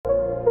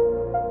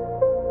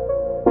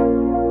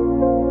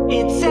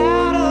It's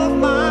out of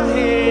my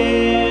hand,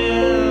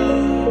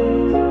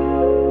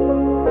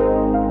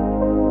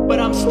 but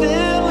I'm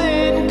still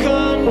in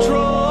control.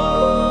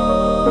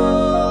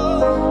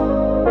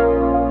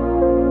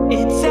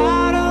 It's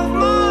out of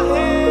my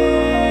hands.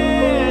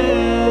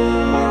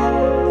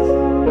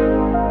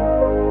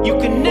 You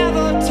can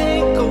never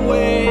take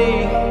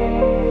away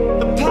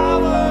the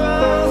power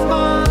of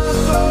my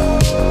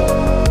soul.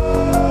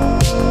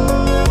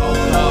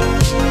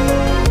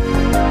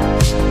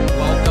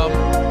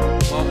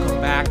 Welcome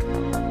back,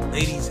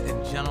 ladies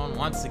and gentlemen,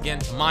 once again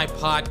to my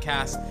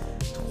podcast,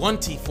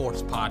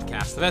 24th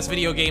Podcast, the best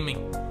video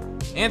gaming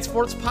and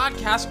sports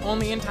podcast on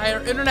the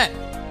entire internet.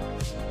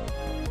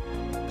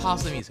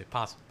 Pause the music,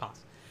 pause.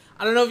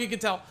 I don't know if you can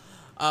tell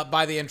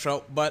by the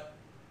intro, but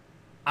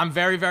I'm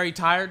very, very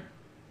tired.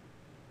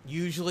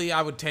 Usually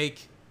I would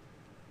take,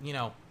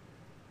 a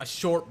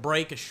short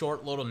break, a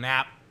short little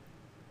nap.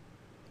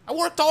 I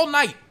worked all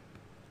night.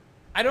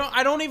 I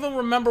don't even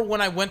remember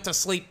when I went to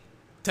sleep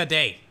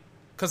today,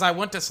 because I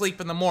went to sleep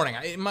in the morning.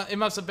 It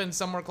must have been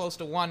somewhere close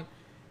to 1,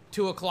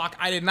 2 o'clock.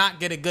 I did not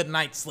get a good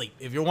night's sleep,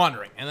 if you're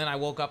wondering. And then I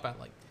woke up at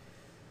like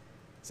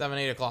 7,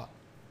 8 o'clock.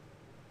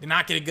 Did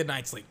not get a good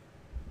night's sleep.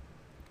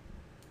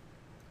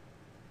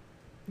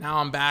 Now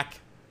I'm back.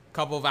 A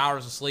couple of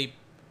hours of sleep.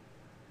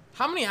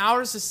 How many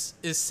hours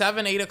is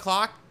 7, 8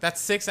 o'clock? That's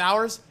 6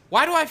 hours?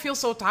 Why do I feel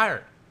so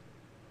tired?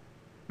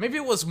 Maybe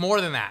it was more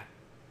than that.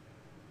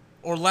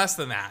 Or less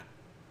than that.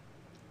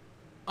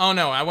 Oh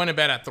no, I went to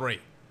bed at 3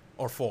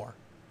 or 4.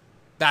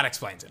 That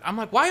explains it. I'm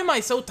like, why am I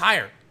so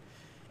tired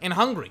and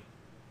hungry?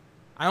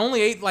 I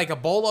only ate like a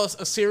bowl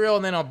of cereal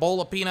and then a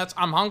bowl of peanuts.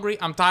 I'm hungry,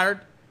 I'm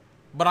tired,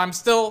 but I'm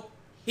still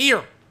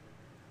here.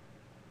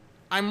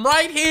 I'm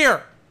right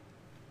here.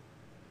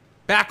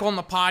 Back on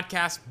the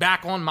podcast,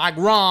 back on my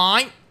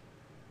grind.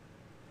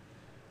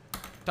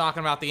 Talking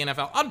about the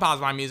NFL. Unpause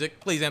my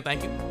music, please and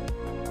thank you.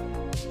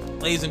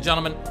 Ladies and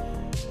gentlemen,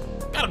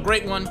 got a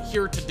great one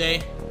here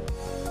today.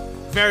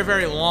 Very,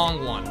 very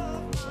long one.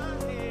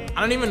 I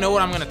don't even know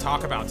what I'm going to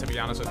talk about, to be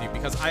honest with you,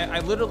 because I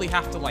literally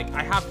have to,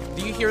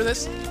 do you hear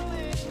this?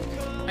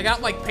 I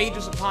got,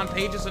 pages upon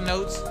pages of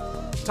notes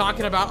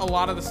talking about a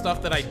lot of the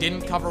stuff that I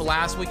didn't cover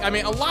last week. I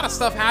mean, a lot of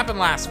stuff happened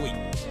last week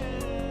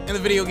in the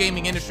video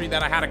gaming industry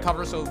that I had to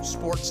cover, so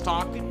sports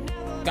talk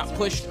got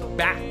pushed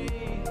back.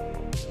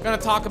 I'm going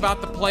to talk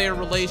about the player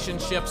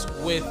relationships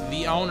with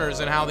the owners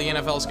and how the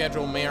NFL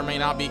schedule may or may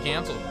not be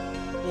canceled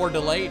or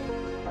delayed.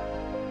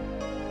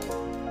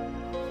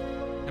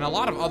 And a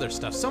lot of other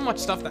stuff. So much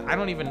stuff that I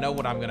don't even know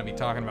what I'm going to be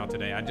talking about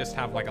today. I just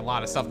have a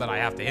lot of stuff that I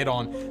have to hit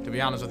on, to be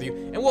honest with you.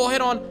 And we'll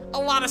hit on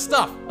a lot of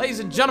stuff, ladies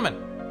and gentlemen.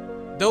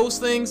 Those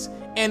things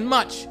and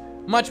much,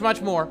 much,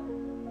 much more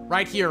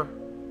right here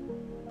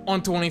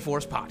on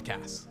 24's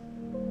Podcast.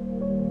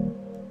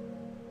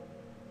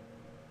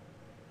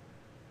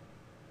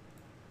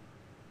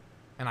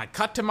 And I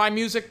cut to my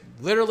music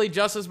literally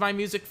just as my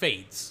music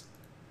fades.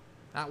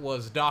 That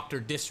was Dr.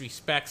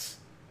 Disrespect's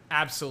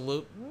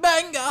absolute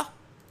banger.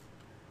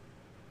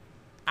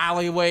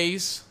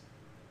 Alleyways.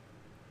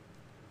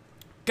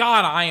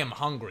 God, I am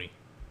hungry.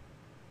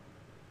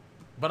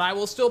 But I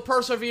will still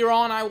persevere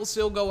on. I will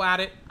still go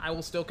at it. I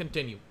will still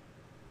continue.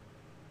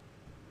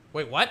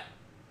 Wait, what?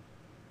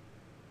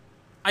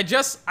 I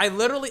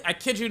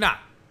kid you not.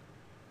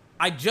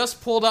 I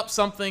just pulled up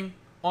something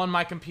on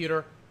my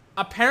computer.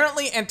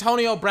 Apparently,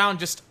 Antonio Brown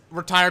just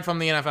retired from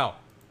the NFL.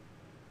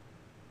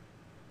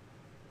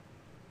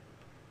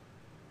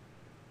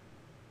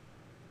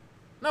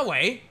 No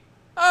way.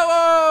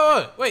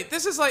 Oh, wait,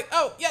 this is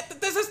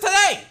this is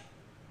today.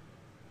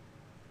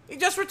 He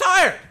just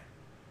retired.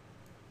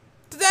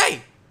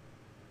 Today.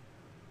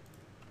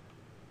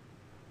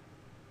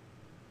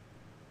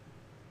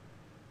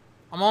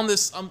 I'm on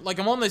this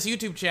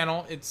YouTube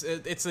channel. It's a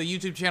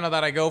YouTube channel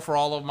that I go for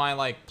all of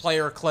my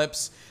player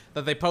clips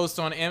that they post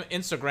on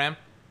Instagram.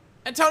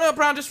 Antonio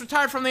Brown just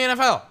retired from the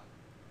NFL.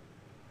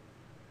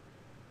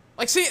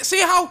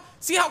 See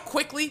how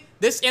quickly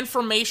this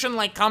information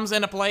comes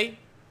into play?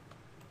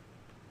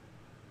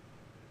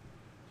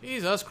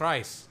 Jesus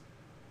Christ.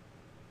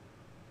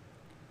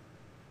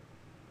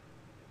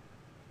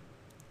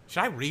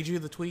 Should I read you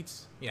the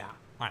tweets? Yeah,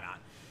 why not?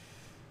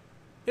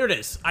 Here it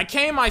is. I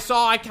came, I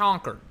saw, I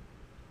conquered.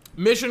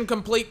 Mission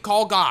complete,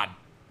 call God.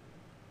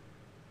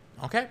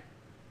 Okay.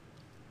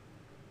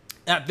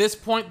 At this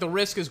point, the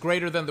risk is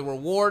greater than the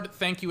reward.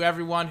 Thank you,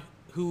 everyone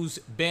who's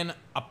been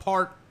a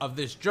part of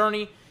this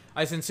journey.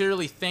 I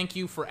sincerely thank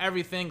you for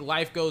everything.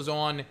 Life goes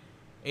on,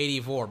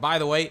 84. By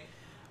the way,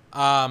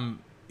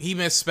 he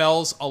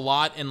misspells a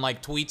lot in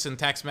tweets and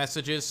text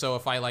messages, so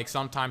if I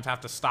sometimes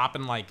have to stop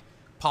and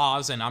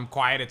pause and I'm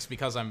quiet, it's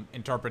because I'm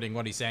interpreting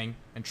what he's saying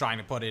and trying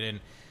to put it in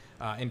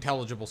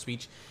intelligible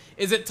speech.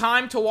 Is it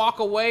time to walk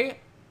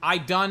away?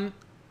 I've done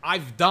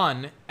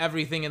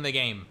everything in the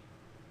game.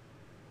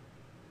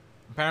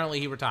 Apparently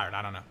he retired.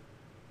 I don't know.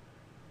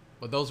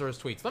 But those are his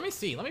tweets. Let me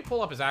see. Let me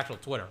pull up his actual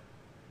Twitter.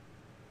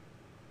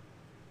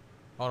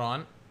 Hold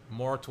on.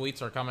 More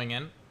tweets are coming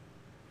in.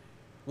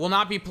 will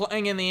not be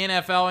playing in the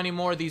NFL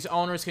anymore. These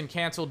owners can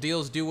cancel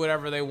deals, do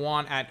whatever they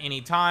want at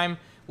any time.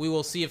 We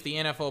will see if the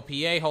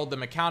NFLPA hold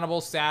them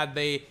accountable. Sad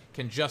they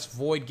can just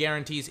void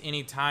guarantees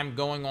anytime.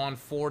 Going on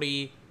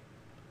 40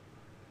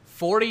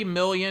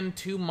 million,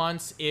 2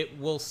 months. It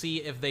will see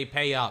if they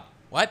pay up.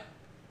 What?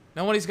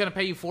 Nobody's going to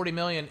pay you 40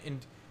 million in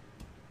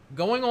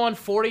going on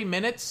 40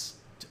 minutes.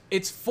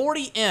 It's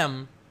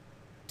 40M,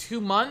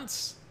 2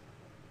 months.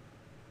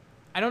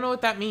 I don't know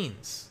what that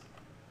means.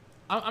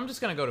 I'm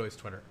just going to go to his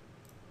Twitter.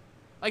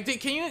 Like,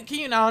 can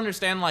you now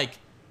understand, like,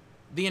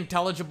 the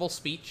intelligible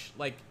speech?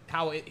 Like,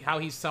 how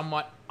he's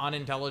somewhat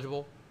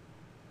unintelligible?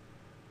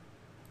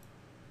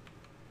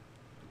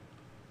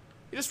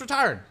 He just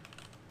retired.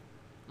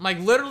 Like,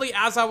 literally,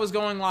 as I was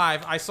going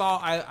live,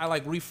 I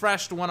like,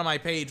 refreshed one of my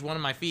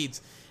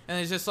feeds, and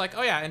it's just like,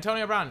 oh, yeah,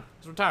 Antonio Brown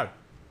is retired.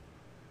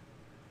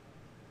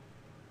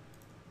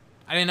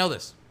 I didn't know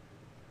this.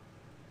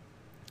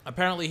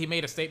 Apparently, he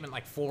made a statement,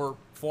 like, 4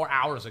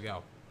 hours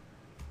ago.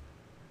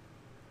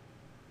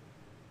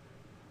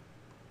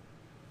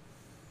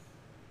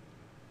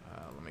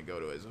 Let me go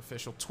to his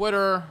official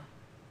Twitter.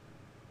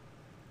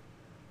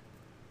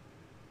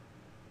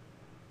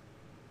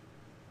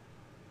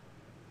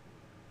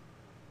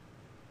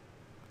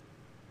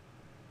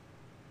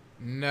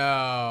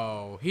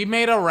 No. He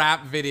made a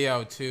rap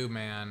video too,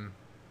 man.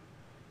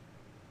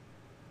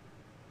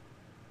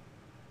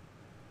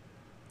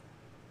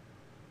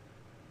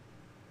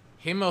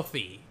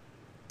 Himothy.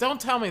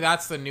 Don't tell me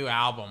that's the new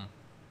album.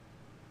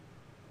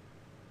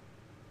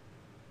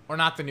 Or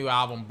not the new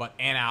album, but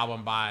an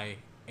album by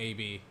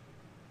AB.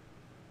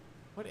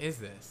 What is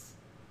this?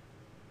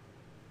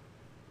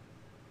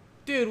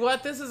 Dude,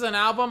 what? This is an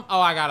album?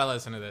 Oh, I gotta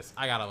listen to this.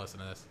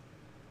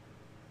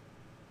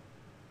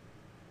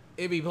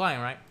 It be playing,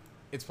 right?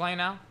 It's playing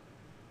now?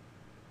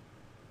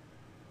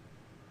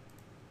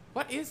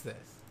 What is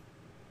this?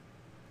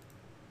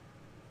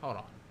 Hold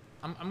on.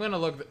 I'm gonna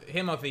look.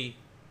 Himothy.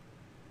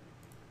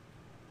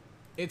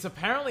 It's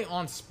apparently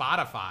on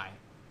Spotify.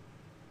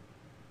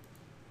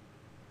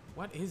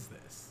 What is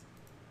this?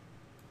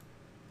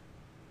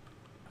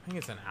 I think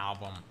it's an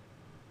album.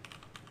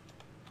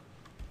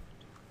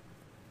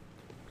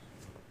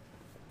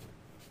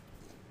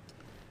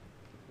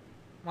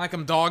 Like,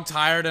 I'm dog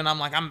tired, and I'm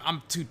like,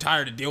 I'm too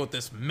tired to deal with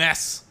this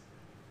mess.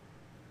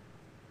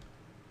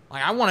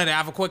 Like, I wanted to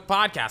have a quick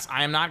podcast.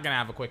 I am not gonna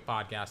have a quick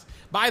podcast.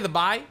 By the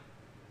by,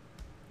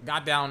 I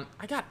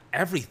got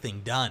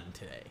everything done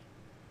today.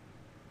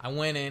 I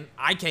went in,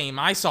 I came,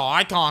 I saw,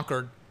 I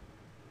conquered.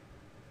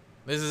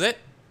 This is it.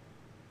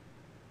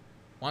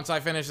 Once I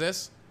finish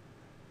this,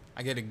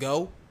 I get to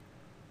go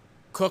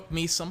cook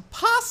me some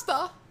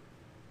pasta.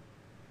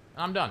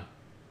 And I'm done.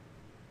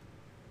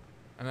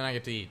 And then I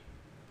get to eat.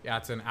 Yeah,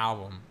 it's an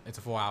album. It's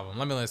a full album.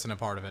 Let me listen to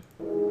part of it.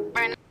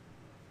 Burn the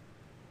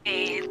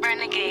gaze.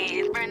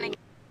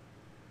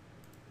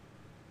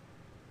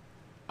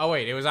 Oh,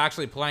 wait. It was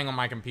actually playing on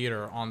my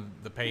computer on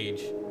the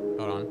page. Hold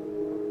on.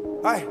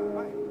 Hi.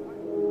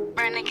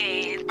 Burn the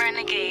gaze.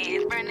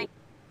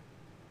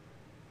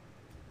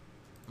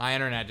 My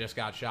internet just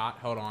got shot.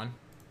 Hold on.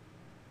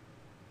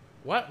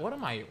 What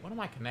am I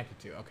connected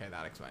to? Okay,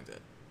 that explains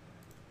it.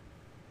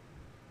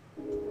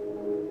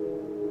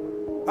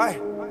 Hi.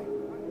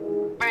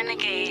 Burn the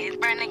gaze.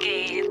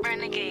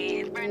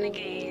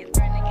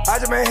 I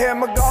just been hitting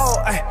my goal.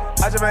 I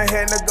just been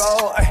hitting the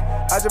goal. I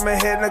just been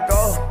hitting the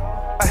goal.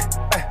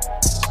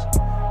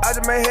 I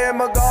just been hitting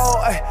my goal.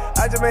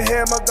 I just been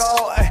hitting my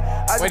goal.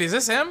 Wait, is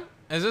this him?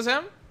 Is this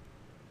him?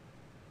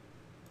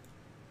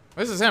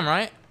 This is him,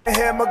 right?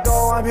 Hit my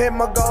goal, I'm hitting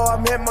my goal,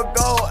 I'm hitting my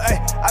goal, ayy.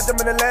 I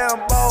jump in the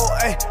Lambo,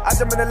 ayy. I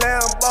jump in the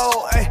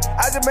Lambo, ayy.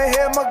 I just been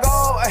hitting my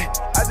goal, ayy.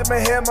 I just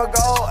been hitting my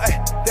goal,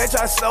 ayy. They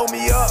try to slow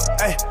me up,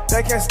 ayy.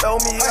 They can't slow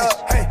me up,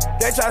 ayy.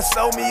 They try to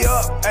slow me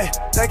up, ayy.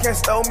 They can't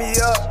slow me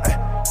up, ayy.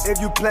 If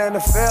you plan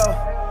to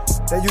fail,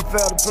 then you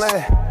fail to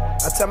plan.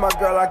 I tell my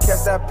girl I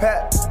catch that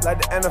pat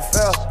like the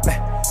NFL.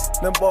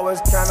 Them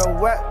boys kinda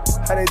wet,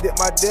 how they did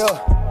my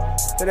deal.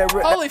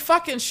 Holy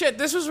fucking shit,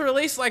 this was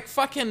released like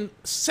fucking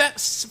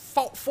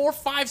 4,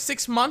 5,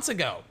 6 months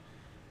ago.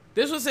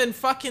 This was in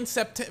fucking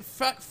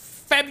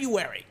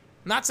February.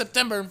 Not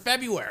September, in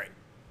February.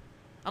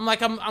 I'm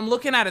like, I'm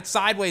looking at it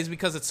sideways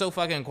because it's so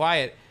fucking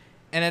quiet.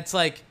 And it's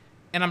like,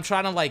 and I'm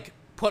trying to like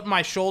put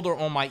my shoulder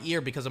on my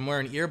ear because I'm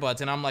wearing earbuds.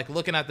 And I'm like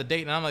looking at the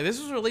date and I'm like,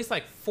 this was released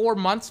like 4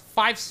 months,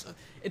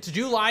 it's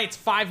July, it's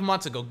 5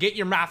 months ago. Get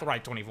your math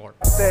right, 24.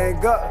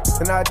 Staying up,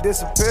 and I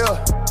disappear.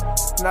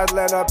 And I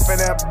land up in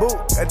that boot,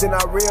 and then I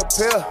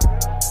reappear.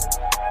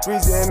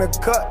 Breezy in the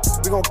cut,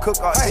 we gon'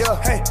 cook all year.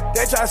 Hey,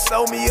 they try to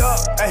slow me up,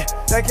 hey,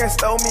 they can't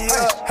slow me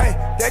up. Hey,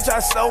 they try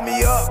to slow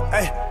me up,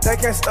 hey, they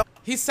can't slow.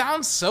 He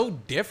sounds so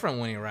different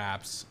when he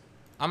raps.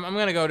 I'm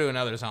gonna go to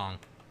another song.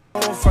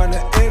 From the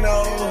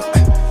Inno,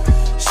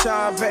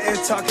 Sean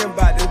Benton talking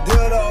about the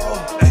dildo.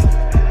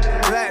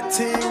 Black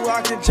T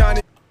rockin'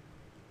 Johnny.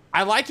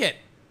 I like it.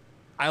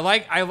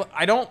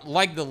 I don't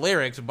like the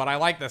lyrics, but I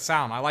like the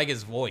sound. I like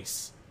his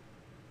voice.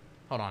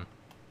 Hold on.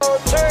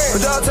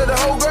 Put y'all to the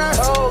whole grass.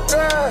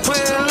 Put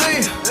it in the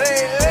leaf.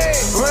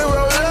 Ring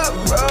roll up.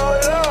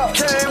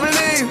 Can't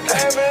believe.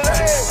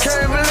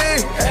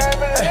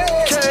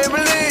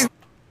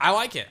 I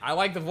like it. I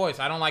like the voice.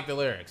 I don't like the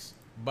lyrics.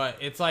 But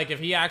it's like if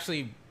he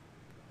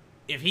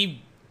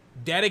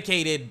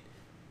dedicated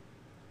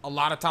a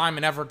lot of time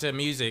and effort to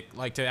music,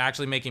 like to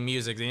actually making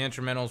music, the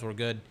instrumentals were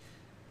good.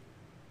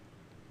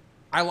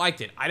 I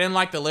liked it. I didn't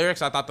like the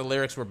lyrics. I thought the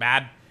lyrics were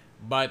bad.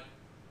 But,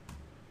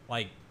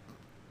 like,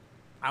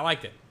 I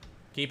liked it.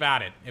 Keep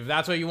at it. If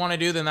that's what you want to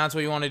do, then that's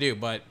what you want to do.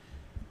 But,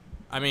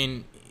 I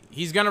mean,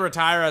 he's going to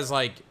retire as,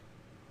 like,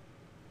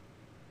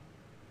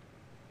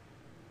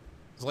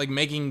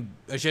 making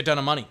a shit ton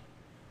of money.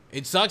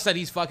 It sucks that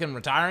he's fucking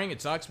retiring. It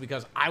sucks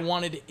because I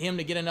wanted him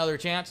to get another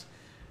chance.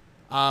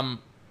 I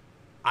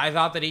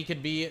thought that he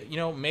could be, you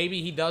know,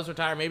 maybe he does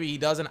retire, maybe he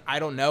doesn't. I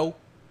don't know.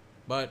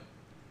 But,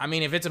 I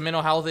mean, if it's a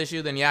mental health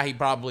issue, then yeah, he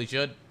probably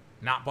should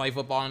not play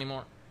football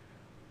anymore.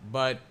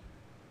 But,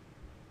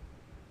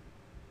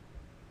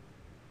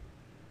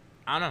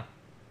 I don't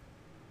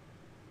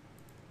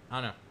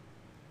know.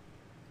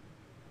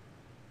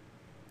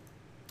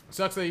 It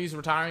sucks that he's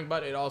retiring,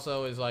 but it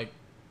also is like,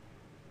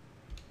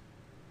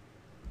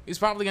 he's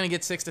probably going to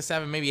get 6 to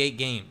 7, maybe 8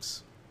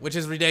 games, which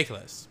is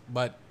ridiculous.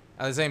 But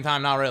at the same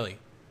time, not really.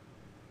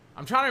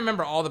 I'm trying to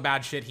remember all the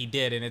bad shit he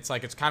did, and it's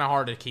like, it's kind of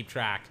hard to keep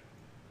track.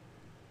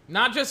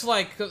 Not just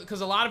like,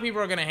 because a lot of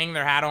people are going to hang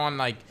their hat on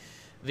like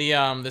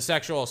the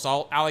sexual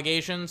assault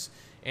allegations.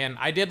 And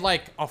I did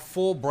like a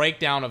full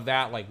breakdown of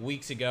that like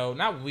weeks ago.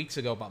 Not weeks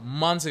ago, but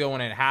months ago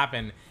when it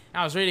happened.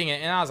 And I was reading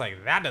it, and I was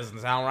like, that doesn't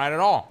sound right at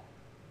all.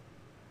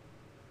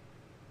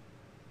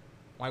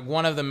 Like,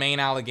 one of the main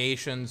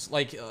allegations,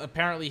 like,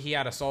 apparently he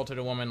had assaulted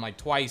a woman, like,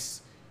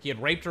 twice. He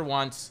had raped her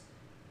once.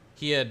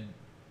 He had,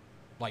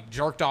 like,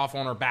 jerked off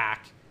on her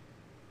back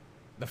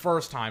the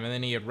first time, and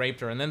then he had raped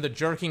her. And then the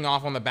jerking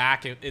off on the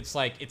back, it's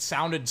like, it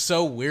sounded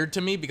so weird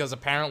to me, because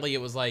apparently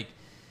it was, like,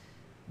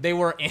 they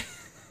were in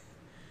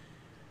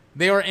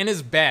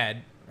his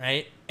bed,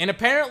 right? And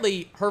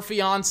apparently her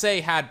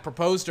fiance had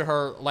proposed to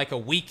her, like, a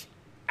week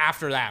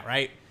after that,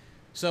 right?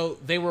 So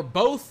they were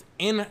both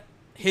in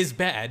his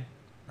bed,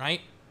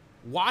 right?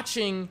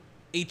 Watching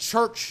a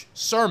church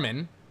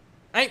sermon,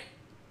 right?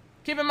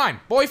 Keep in mind,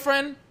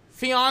 boyfriend,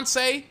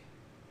 fiance,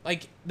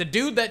 like the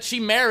dude that she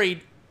married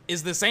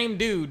is the same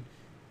dude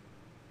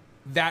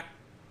that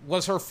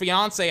was her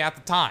fiance at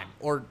the time,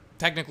 or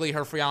technically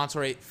her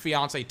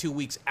fiance 2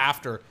 weeks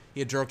after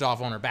he had jerked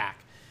off on her back.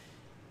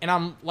 And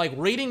I'm like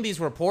reading these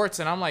reports,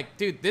 and I'm like,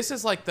 dude, this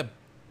is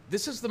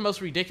the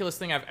most ridiculous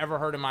thing I've ever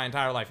heard in my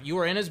entire life. You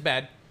were in his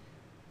bed.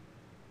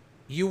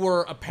 You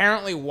were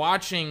apparently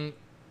watching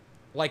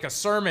like a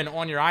sermon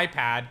on your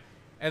iPad,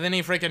 and then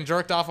he freaking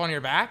jerked off on your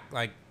back,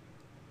 like,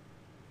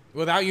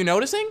 without you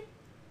noticing?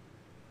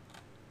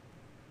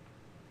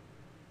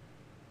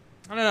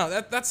 I don't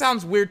know, that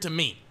sounds weird to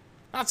me.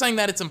 I'm not saying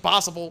that it's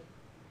impossible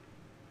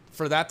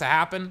for that to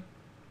happen.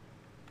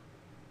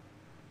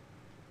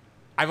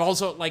 I've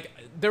also, like,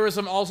 there was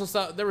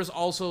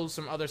also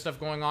some other stuff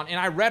going on, and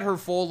I read her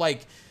full,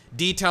 like,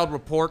 detailed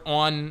report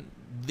on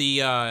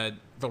the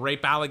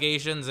rape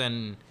allegations,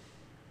 and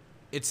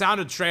it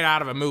sounded straight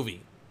out of a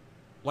movie.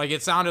 Like,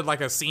 it sounded like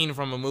a scene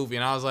from a movie,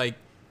 and I was like,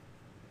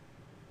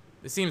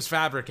 this seems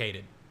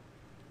fabricated.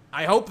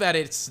 I hope that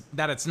it's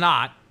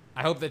not.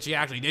 I hope that she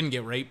actually didn't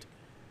get raped.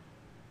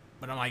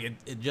 But I'm like,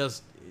 it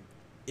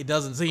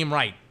doesn't seem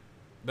right.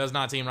 It does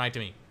not seem right to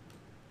me.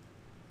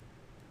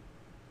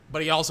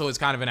 But he also is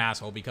kind of an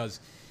asshole, because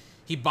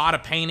he bought a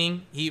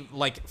painting,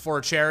 for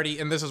a charity,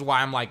 and this is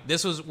why I'm like,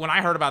 when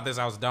I heard about this,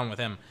 I was done with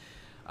him.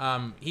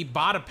 He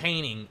bought a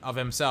painting of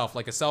himself,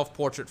 like a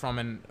self-portrait from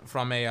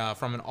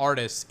an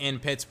artist in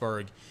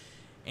Pittsburgh,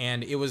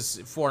 and it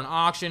was for an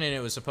auction, and it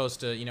was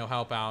supposed to,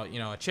 help out,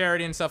 a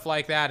charity and stuff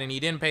like that, and he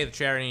didn't pay the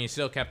charity, and he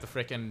still kept the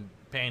freaking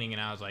painting,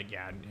 and I was like,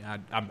 yeah,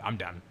 I'm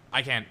done.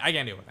 I can't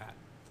deal with that.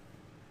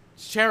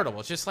 It's charitable.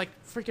 It's just like,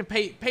 freaking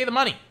pay the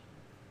money.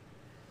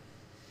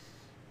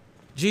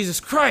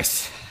 Jesus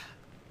Christ.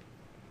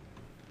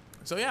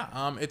 So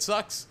yeah, it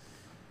sucks.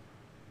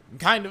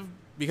 Kind of.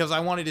 Because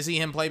I wanted to see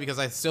him play, because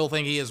I still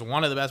think he is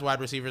one of the best wide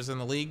receivers in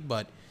the league,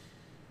 but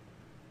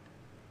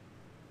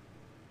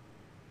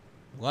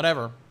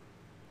whatever.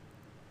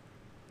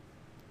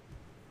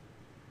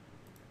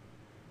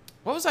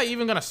 What was I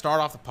even going to start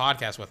off the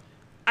podcast with?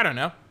 I don't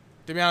know,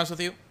 to be honest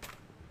with you.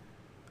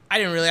 I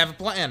didn't really have a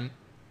plan.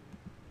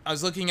 I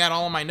was looking at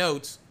all of my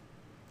notes,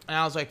 and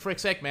I was like,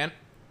 frick's sake, man,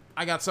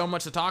 I got so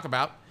much to talk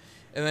about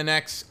in the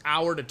next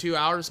hour to 2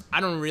 hours,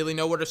 I don't really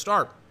know where to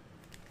start.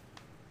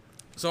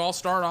 So I'll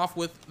start off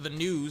with the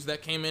news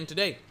that came in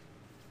today.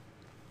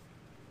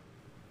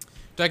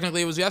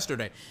 Technically, it was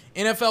yesterday.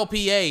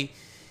 NFLPA,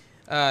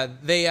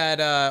 they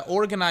had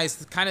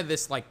organized kind of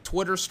this like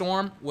Twitter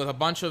storm with a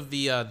bunch of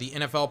the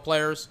NFL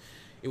players.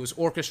 It was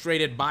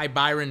orchestrated by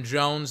Byron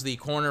Jones, the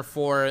corner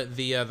for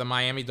the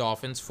Miami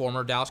Dolphins,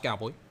 former Dallas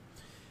Cowboy.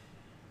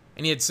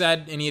 And he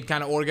had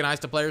kind of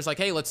organized the players like,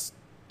 hey, let's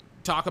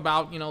talk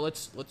about,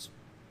 let's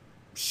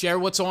share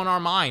what's on our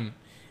mind.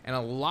 And a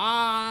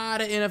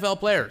lot of NFL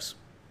players,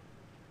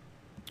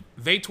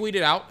 they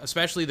tweeted out,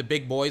 especially the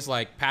big boys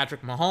like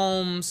Patrick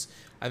Mahomes,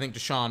 I think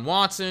Deshaun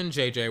Watson,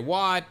 J.J.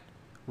 Watt,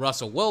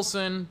 Russell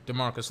Wilson,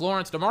 DeMarcus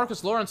Lawrence.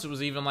 DeMarcus Lawrence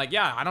was even like,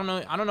 yeah, I don't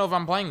know if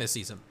I'm playing this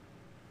season.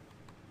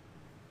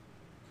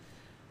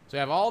 So you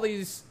have all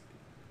these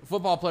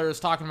football players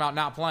talking about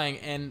not playing,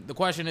 and the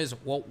question is,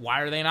 well,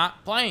 why are they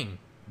not playing?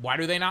 Why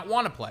do they not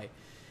want to play?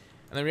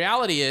 And the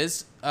reality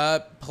is,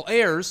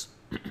 players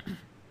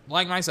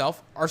like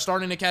myself are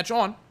starting to catch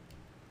on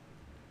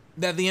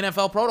that the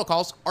NFL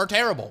protocols are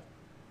terrible.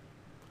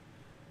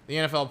 The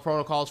NFL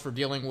protocols for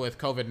dealing with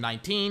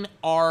COVID-19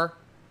 are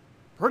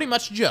pretty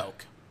much a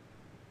joke.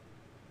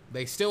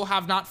 They still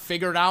have not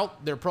figured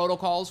out their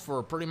protocols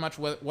for pretty much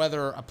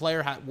whether a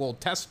player will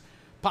test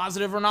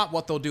positive or not,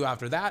 what they'll do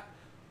after that,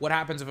 what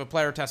happens if a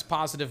player tests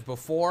positive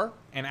before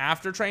and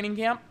after training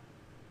camp.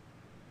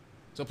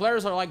 So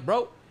players are like,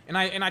 bro, and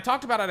I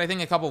talked about it, I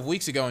think, a couple of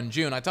weeks ago in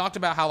June. I talked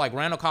about how, like,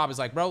 Randall Cobb is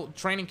like, bro,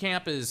 training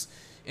camp is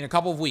in a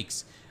couple of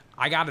weeks.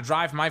 I got to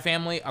drive my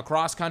family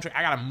across country.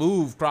 I got to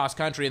move cross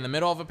country in the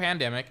middle of a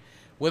pandemic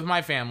with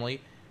my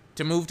family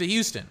to move to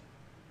Houston.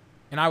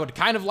 And I would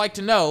kind of like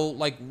to know,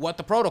 like, what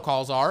the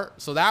protocols are,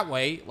 so that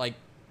way, like,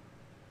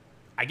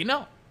 I can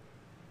know.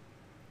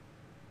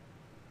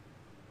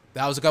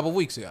 That was a couple of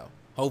weeks ago.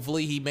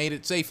 Hopefully he made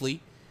it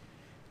safely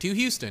to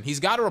Houston. He's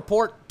got to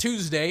report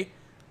Tuesday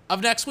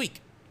of next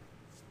week.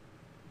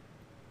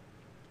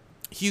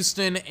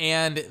 Houston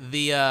and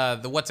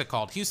the what's it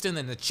called? Houston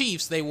and the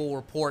Chiefs, they will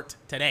report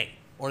today,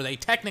 or they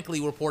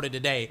technically reported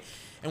today.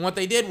 And what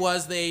they did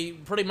was they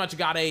pretty much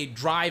got a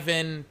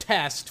drive-in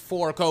test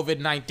for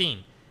COVID-19.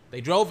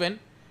 They drove in,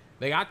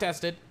 they got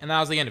tested, and that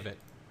was the end of it.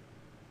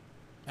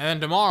 And then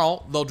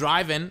tomorrow, they'll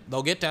drive in,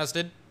 they'll get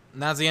tested,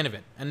 and that's the end of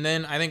it. And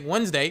then I think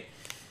Wednesday,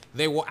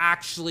 they will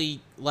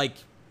actually, like,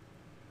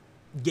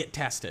 get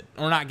tested.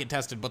 Or not get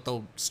tested, but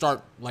they'll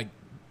start, like,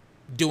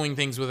 doing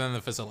things within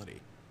the facility.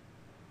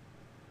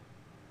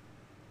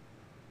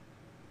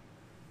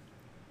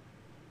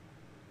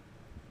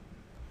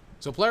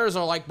 So players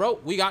are like, bro,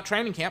 we got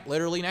training camp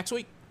literally next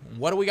week.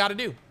 What do we got to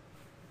do?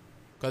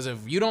 Because if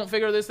you don't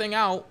figure this thing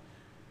out,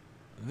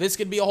 this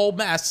could be a whole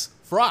mess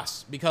for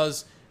us.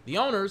 Because the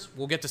owners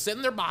will get to sit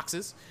in their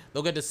boxes.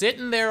 They'll get to sit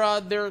in their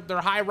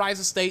high-rise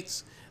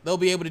estates. They'll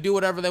be able to do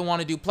whatever they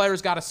want to do.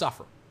 Players got to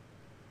suffer.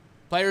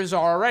 Players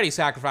are already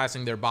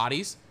sacrificing their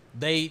bodies.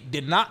 They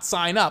did not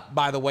sign up,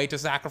 by the way, to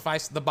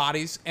sacrifice the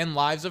bodies and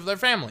lives of their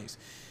families.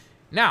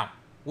 Now,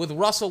 with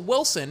Russell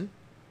Wilson,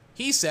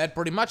 he said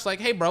pretty much like,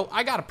 hey, bro,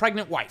 I got a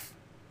pregnant wife.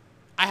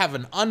 I have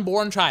an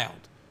unborn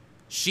child.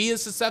 She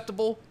is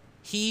susceptible.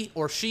 He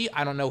or she,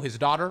 I don't know his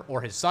daughter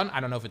or his son. I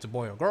don't know if it's a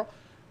boy or girl.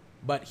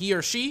 But he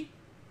or she,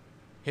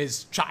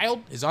 his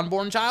child, his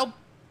unborn child,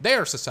 they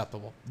are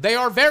susceptible. They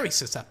are very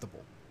susceptible.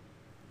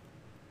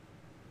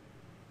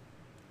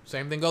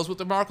 Same thing goes with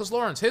DeMarcus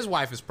Lawrence. His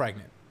wife is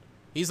pregnant.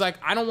 He's like,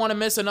 I don't want to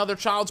miss another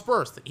child's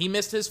birth. He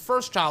missed his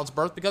first child's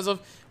birth because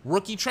of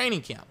rookie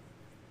training camp.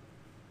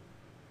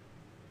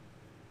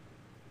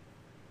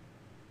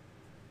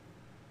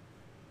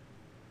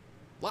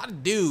 A lot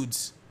of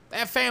dudes, they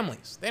have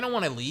families. They don't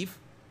want to leave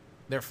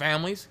their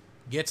families,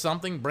 get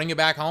something, bring it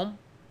back home.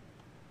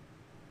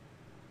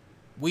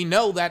 We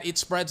know that it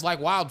spreads like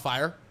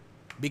wildfire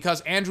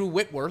because Andrew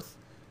Whitworth,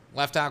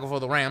 left tackle for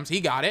the Rams, he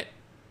got it,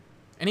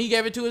 and he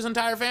gave it to his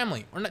entire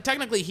family. Or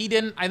technically, he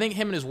didn't. I think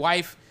him and his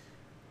wife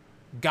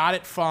got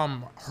it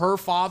from her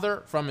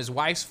father, from his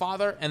wife's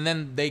father, and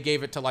then they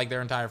gave it to, like,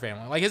 their entire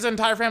family. Like, his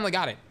entire family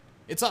got it.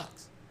 It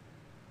sucks.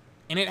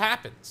 And it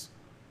happens.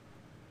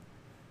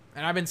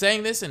 And I've been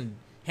saying this and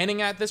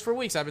hinting at this for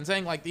weeks. I've been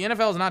saying, like, the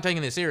NFL is not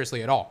taking this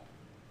seriously at all.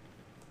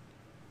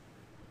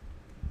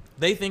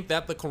 They think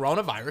that the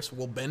coronavirus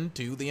will bend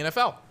to the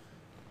NFL.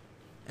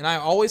 And I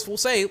always will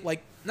say,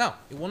 like, no,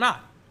 it will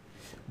not.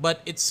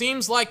 But it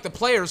seems like the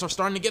players are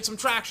starting to get some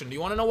traction. Do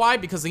you want to know why?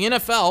 Because the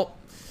NFL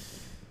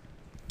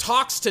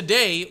talks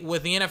today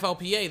with the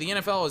NFLPA. The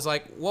NFL is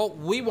like, well,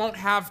 we won't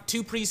have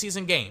 2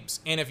 preseason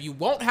games. And if you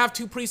won't have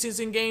 2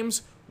 preseason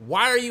games,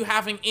 why are you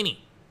having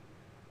any?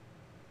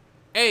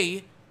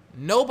 A,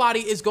 nobody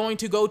is going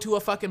to go to a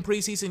fucking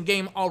preseason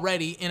game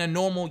already in a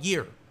normal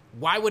year.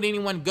 Why would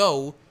anyone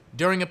go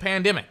during a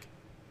pandemic?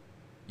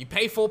 You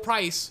pay full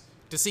price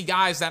to see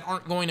guys that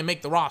aren't going to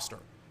make the roster.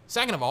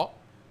 Second of all,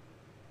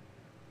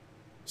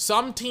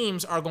 some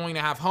teams are going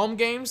to have home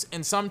games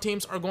and some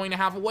teams are going to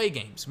have away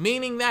games,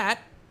 meaning that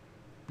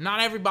not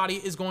everybody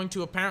is going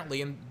to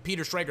apparently, and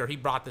Peter Schrager, he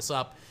brought this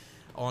up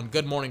on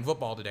Good Morning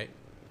Football today.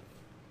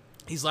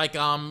 He's like,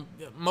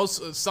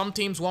 some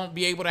teams won't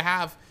be able to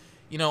have,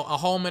 you know, a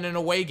home and an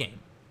away game.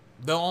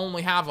 They'll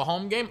only have a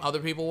home game. Other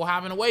people will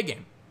have an away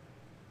game.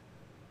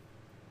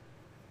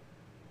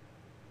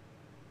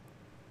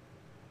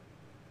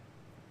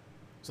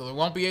 So they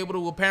won't be able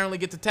to apparently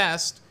get to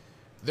test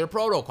their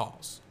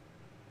protocols.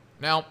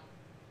 Now,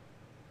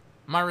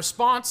 my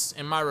response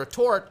and my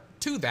retort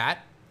to that,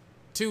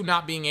 to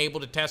not being able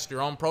to test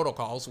your own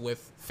protocols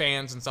with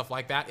fans and stuff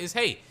like that, is,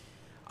 hey,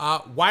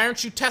 why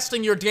aren't you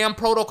testing your damn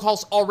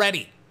protocols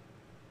already?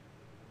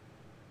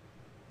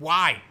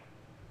 Why?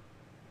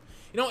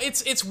 You know,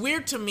 it's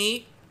weird to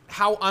me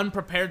how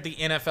unprepared the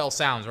NFL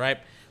sounds, right?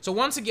 So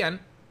once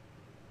again,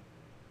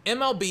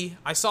 MLB,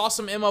 I saw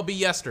some MLB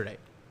yesterday.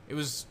 It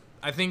was,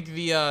 I think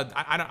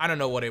I don't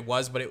know what it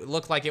was, but it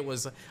looked like it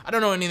was, I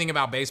don't know anything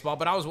about baseball,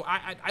 but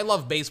I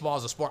love baseball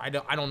as a sport. I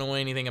don't know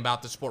anything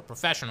about the sport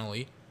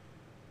professionally,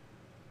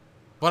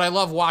 but I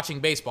love watching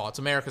baseball. It's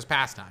America's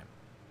pastime.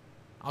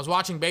 I was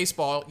watching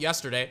baseball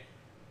yesterday,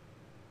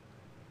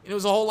 and it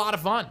was a whole lot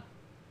of fun.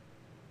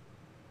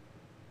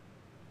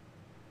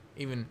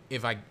 Even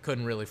if I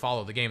couldn't really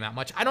follow the game that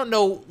much. I don't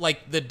know,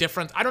 like, the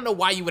difference. I don't know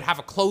why you would have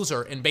a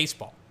closer in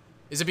baseball.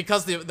 Is it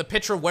because the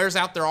pitcher wears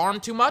out their arm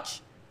too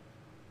much?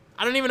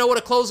 I don't even know what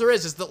a closer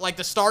is. Is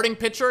the starting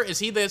pitcher, is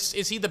he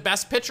the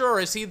best pitcher,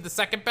 or is he the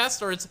second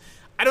best, or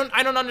I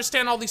don't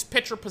understand all these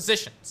pitcher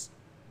positions.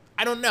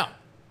 I don't know.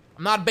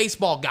 I'm not a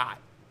baseball guy.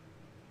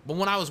 But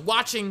when I was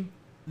watching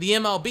the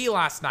MLB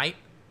last night,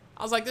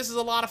 I was like, this is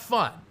a lot of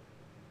fun.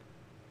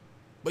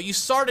 But you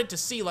started to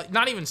see, like,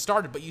 not even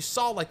started, but you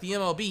saw, like, the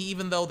MLB,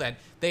 even though that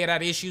they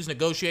had issues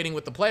negotiating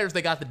with the players,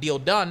 they got the deal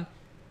done.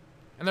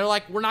 And they're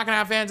like, we're not going to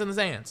have fans in the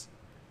stands.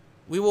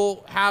 We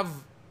will have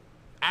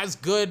as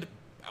good,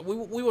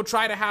 we will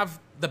try to have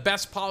the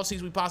best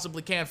policies we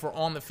possibly can for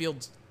on the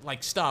field,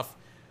 like, stuff.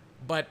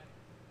 But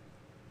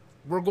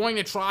we're going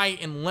to try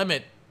and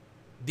limit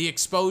the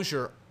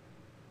exposure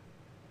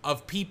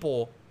of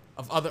people,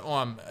 of other,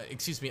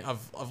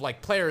 of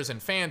like, players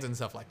and fans and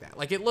stuff like that.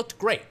 Like, it looked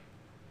great.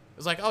 It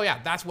was like, oh yeah,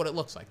 that's what it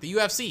looks like. The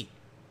UFC,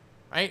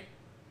 right?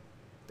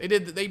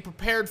 They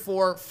prepared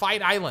for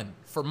Fight Island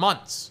for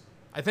months.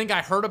 I think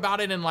I heard about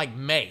it in like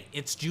May.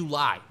 It's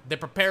July. They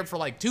prepared for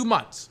like 2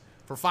 months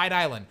for Fight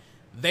Island.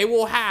 They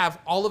will have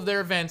all of their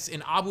events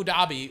in Abu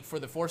Dhabi for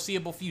the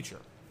foreseeable future.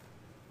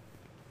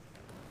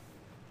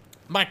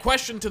 My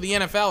question to the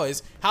NFL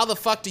is, how the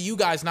fuck do you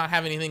guys not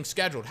have anything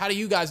scheduled? How do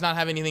you guys not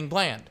have anything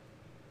planned?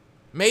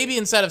 Maybe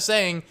instead of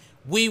saying,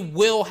 we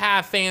will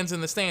have fans in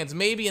the stands,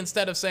 maybe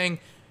instead of saying,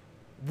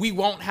 we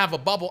won't have a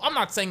bubble. I'm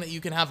not saying that you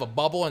can have a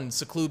bubble and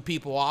seclude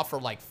people off for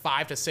like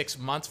 5 to 6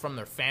 months from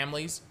their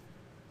families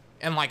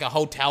in like a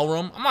hotel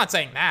room. I'm not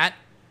saying that,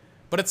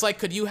 but it's like,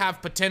 could you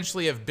have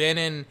potentially have been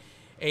in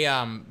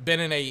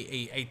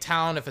a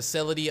town, a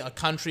facility, a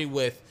country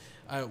with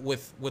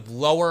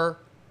lower,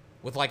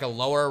 with like a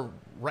lower,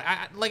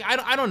 like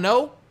I don't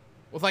know,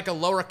 with like a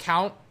lower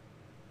count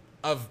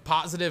of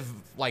positive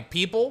like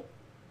people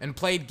and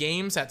played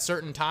games at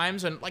certain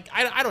times, and like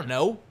I don't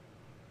know.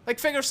 Like,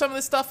 figure some of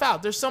this stuff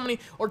out. There's so many,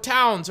 or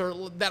towns,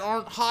 or that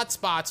aren't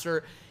hotspots,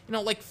 or, you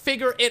know, like,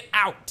 figure it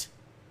out.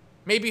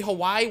 Maybe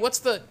Hawaii. What's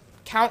the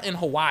count in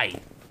Hawaii?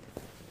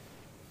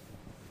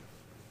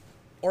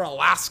 Or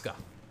Alaska,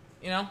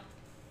 you know?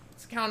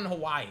 What's the count in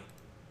Hawaii?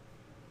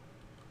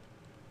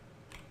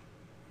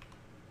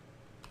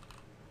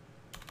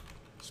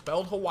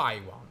 Spelled Hawaii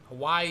wrong.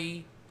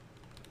 Hawaii.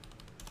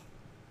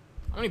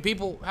 How many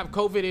people have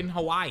COVID in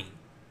Hawaii?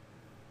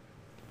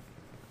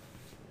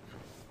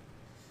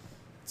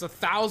 It's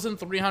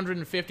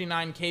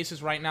 1,359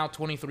 cases right now,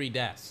 23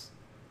 deaths.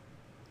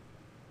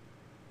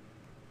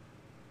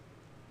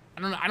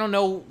 I don't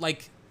know,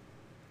 like,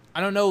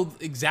 I don't know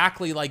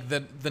exactly, like,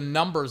 the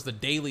numbers, the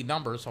daily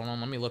numbers. Hold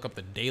on, let me look up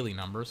the daily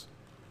numbers.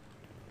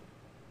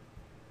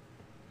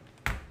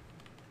 Let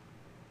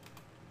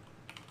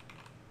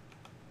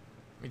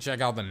me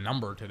check out the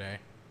number today.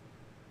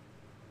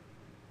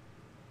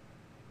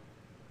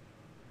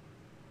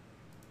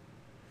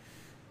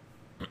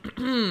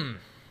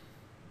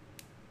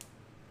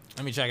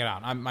 Let me check it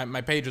out.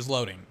 My page is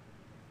loading.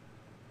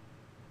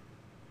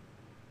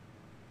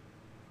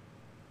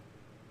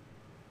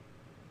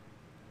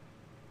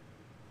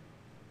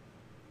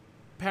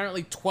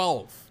 Apparently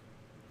 12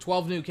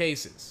 new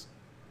cases.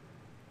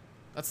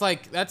 That's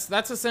like, that's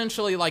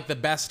essentially like the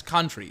best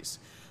countries.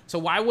 So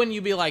why wouldn't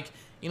you be like,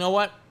 you know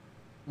what?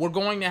 We're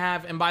going to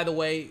have, and by the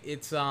way,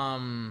 it's,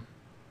 I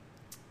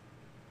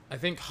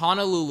think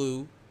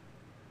Honolulu,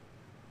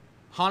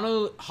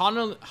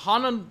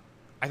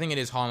 I think it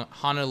is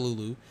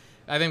Honolulu.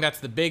 I think that's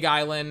the Big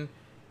Island,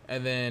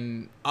 and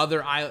then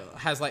other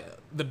has like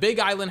the Big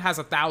Island has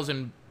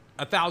 1,000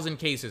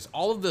 cases.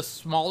 All of the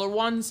smaller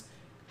ones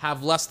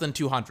have less than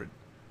 200.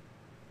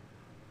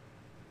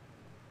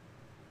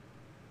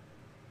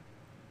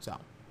 So,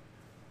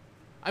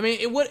 I mean,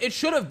 it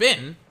should have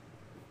been,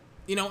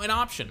 you know, an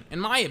option in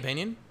my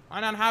opinion. Why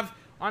not have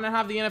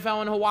the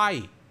NFL in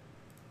Hawaii?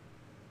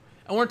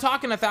 And we're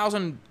talking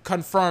 1,000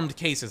 confirmed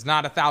cases,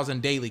 not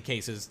 1,000 daily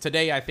cases.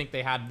 Today, I think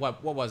they had,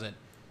 what was it?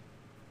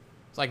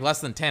 It's like less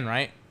than 10,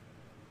 right?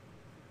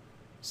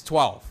 It's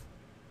 12.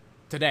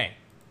 Today.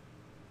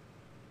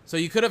 So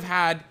you could have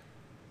had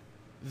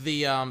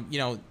the, you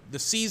know, the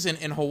season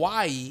in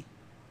Hawaii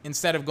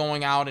instead of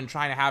going out and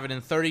trying to have it in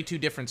 32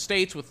 different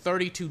states with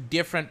 32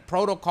 different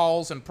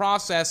protocols and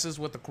processes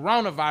with the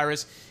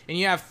coronavirus. And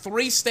you have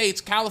 3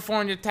 states,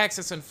 California,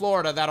 Texas, and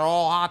Florida, that are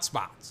all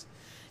hotspots.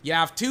 You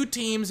have 2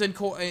 teams in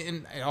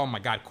oh my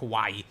God,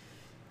 Kauai.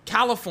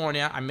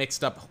 California, I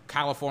mixed up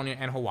California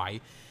and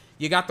Hawaii.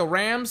 You got the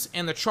Rams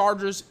and the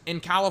Chargers in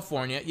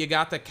California. You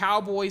got the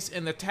Cowboys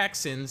and the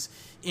Texans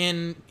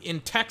in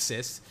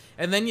Texas.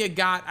 And then you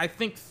got, I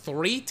think,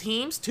 three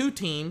teams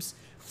in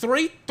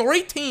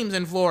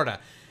Florida.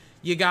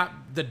 You got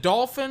the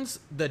Dolphins,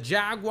 the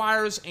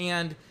Jaguars,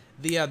 and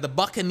the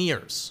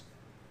Buccaneers.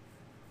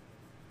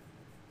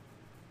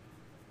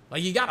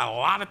 Like, you got a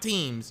lot of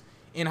teams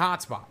in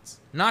hotspots.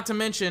 Not to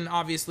mention,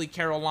 obviously,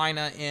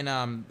 Carolina in,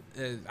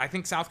 I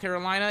think South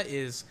Carolina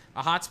is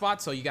a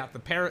hotspot. So you got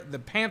the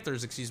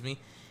Panthers,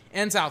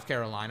 in South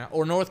Carolina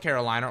or North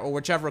Carolina or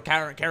whichever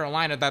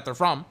Carolina that they're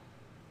from.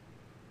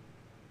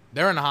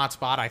 They're in a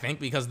hotspot, I think,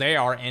 because they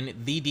are in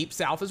the Deep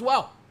South as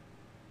well.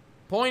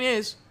 Point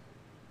is,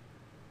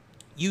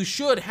 you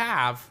should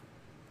have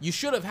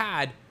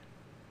had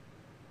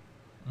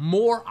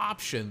more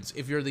options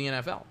if you're the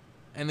NFL.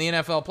 And the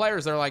NFL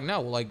players, they're like,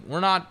 no, like,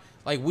 we're not,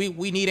 like,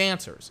 we need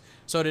answers.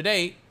 So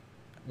today,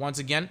 once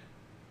again,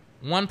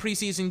 one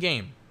preseason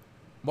game.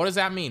 What does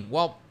that mean?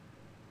 Well,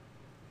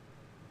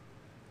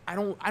 I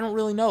don't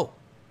really know.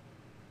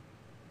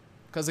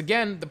 Because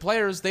again, the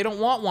players, they don't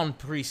want one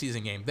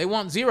preseason game. They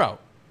want 0.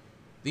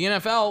 The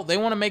NFL, they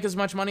want to make as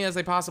much money as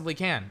they possibly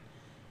can.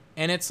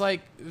 And it's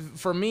like,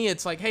 for me,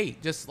 it's like, hey,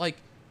 just like,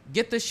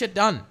 get this shit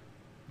done.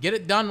 Get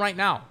it done right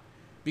now.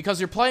 Because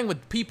you're playing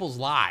with people's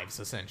lives,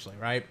 essentially,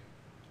 right?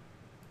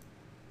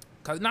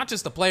 Because not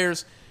just the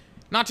players,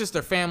 not just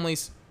their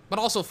families, but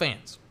also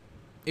fans.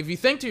 If you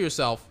think to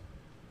yourself,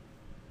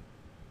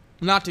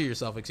 not to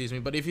yourself,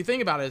 but if you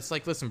think about it, it's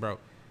like, listen, bro,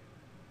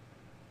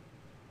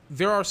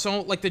 there are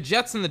like the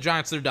Jets and the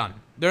Giants, they're done.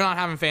 They're not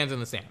having fans in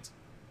the stands.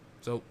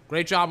 So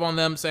great job on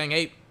them saying,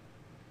 hey,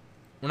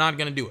 we're not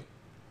going to do it.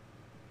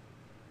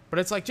 But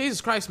it's like,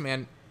 Jesus Christ,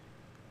 man,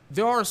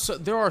 there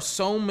are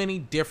so many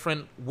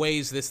different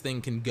ways this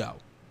thing can go.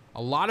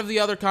 A lot of the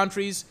other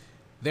countries,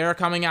 they're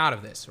coming out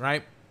of this,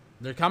 right?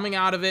 They're coming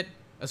out of it,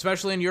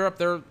 especially in Europe.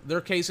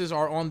 Their cases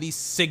are on the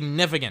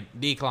significant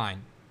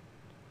decline.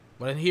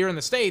 But here in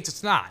the States,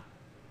 it's not.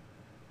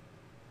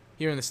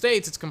 Here in the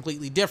States, it's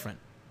completely different.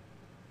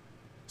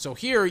 So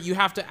here, you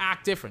have to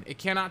act different. It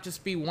cannot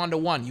just be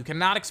one-to-one. You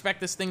cannot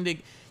expect this thing to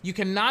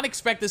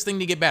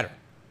get better.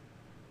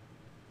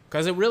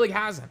 Because it really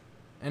hasn't.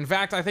 In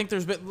fact, I think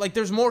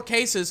there's more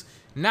cases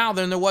now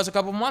than there was a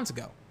couple months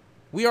ago.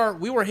 We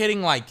were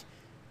hitting, like,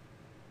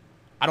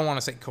 I don't want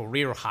to say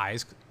career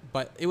highs,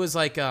 but it was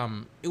like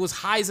it was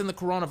highs in the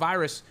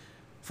coronavirus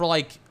for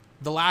like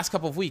the last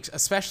couple of weeks,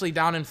 especially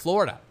down in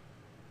Florida.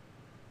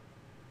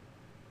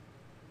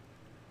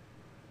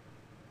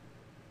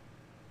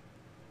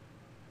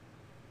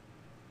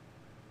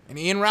 And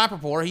Ian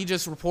Rappaport, he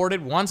just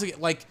reported once again,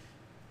 like,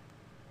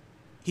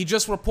 he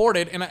just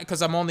reported, and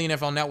because I'm on the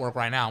NFL Network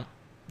right now,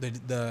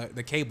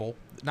 the cable,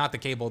 not the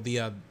cable,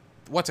 the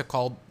what's it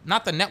called?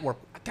 Not the network.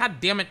 God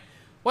damn it,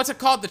 what's it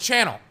called? The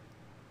channel.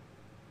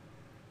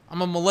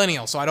 I'm a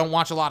millennial, so I don't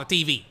watch a lot of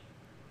TV.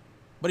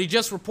 But he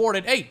just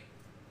reported, hey,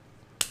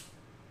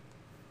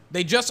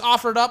 they just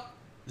offered up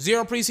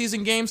 0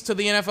 preseason games to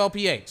the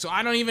NFLPA. So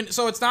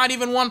it's not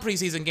even 1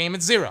 preseason game,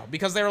 it's 0.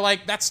 Because they were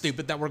like, that's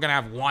stupid that we're going to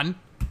have 1.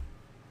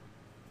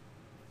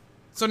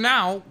 So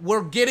now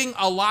we're getting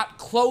a lot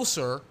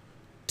closer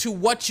to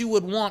what you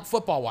would want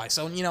football-wise.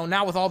 So,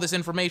 now with all this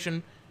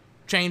information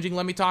changing,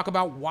 let me talk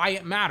about why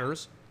it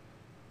matters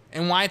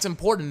and why it's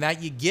important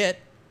that you get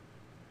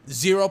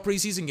 0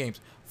 preseason games.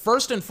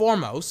 First and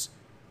foremost,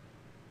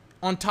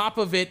 on top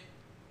of it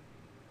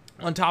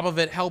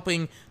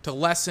helping to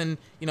lessen,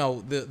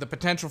 the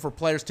potential for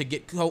players to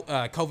get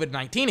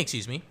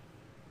COVID-19,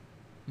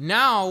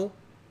 now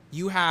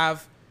you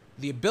have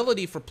the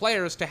ability for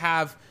players to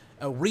have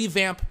a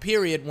revamp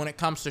period when it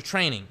comes to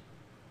training.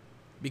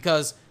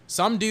 Because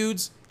some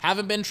dudes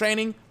haven't been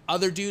training,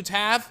 other dudes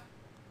have,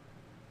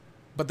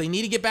 but they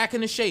need to get back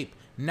into shape.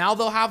 Now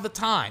they'll have the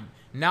time.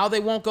 Now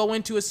they won't go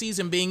into a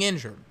season being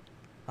injured,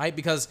 right?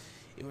 Because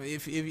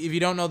if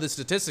you don't know the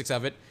statistics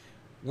of it,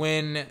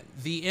 when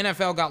the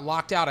NFL got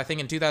locked out, I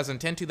think in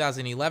 2010,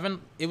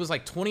 2011, it was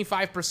like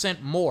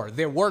 25% more.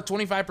 There were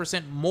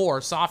 25% more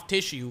soft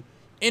tissue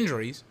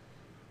injuries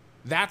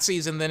that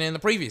season than in the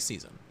previous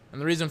season.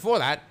 And the reason for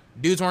that,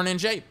 dudes weren't in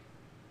shape.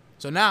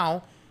 So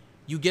now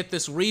you get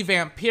this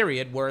revamp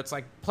period where it's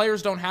like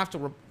players don't have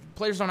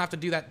to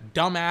do that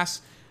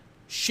dumbass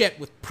shit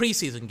with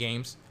preseason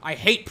games. I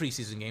hate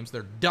preseason games.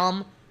 They're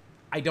dumb.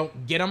 I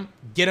don't get them.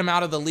 Get them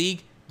out of the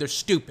league. They're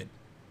stupid.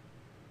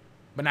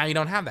 But now you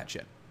don't have that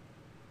shit.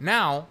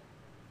 Now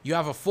you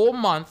have a full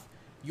month.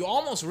 You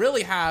almost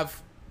really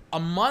have a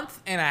month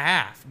and a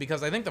half,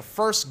 because I think the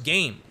first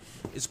game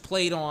is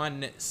played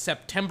on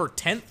September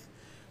 10th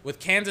with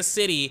Kansas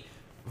City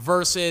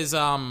versus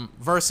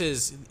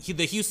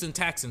the Houston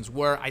Texans,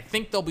 where I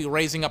think they'll be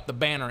raising up the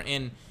banner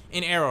in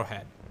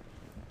Arrowhead.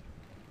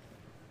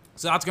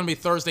 So that's going to be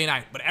Thursday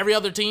night. But every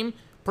other team,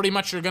 pretty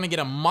much you're going to get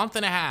a month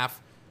and a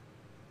half,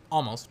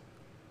 almost.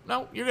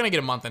 No, you're going to get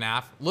a month and a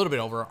half, a little bit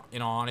over,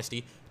 in all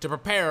honesty, to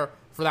prepare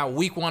for that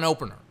week 1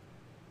 opener.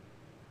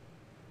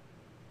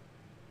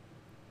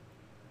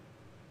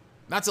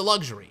 That's a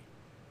luxury.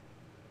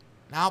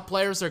 Now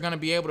players are going to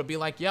be able to be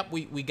like, yep,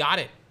 we got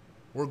it.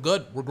 We're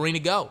good. We're green to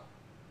go.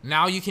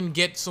 Now you can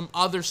get some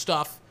other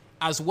stuff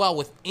as well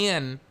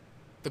within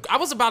the... I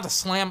was about to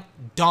slam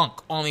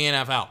dunk on the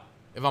NFL,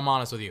 if I'm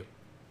honest with you.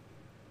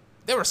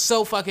 They were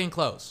so fucking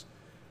close.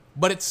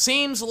 But it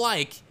seems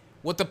like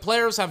what the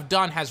players have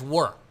done has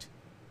worked.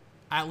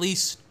 At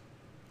least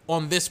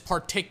on this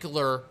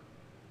particular,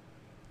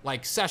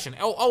 like, session.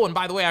 Oh, and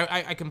by the way,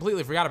 I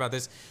completely forgot about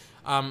this.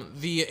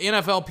 The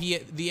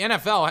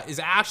NFL is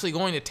actually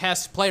going to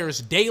test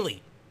players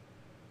daily,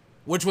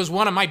 which was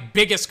one of my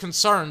biggest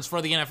concerns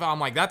for the NFL. I'm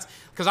like, that's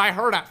because I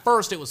heard at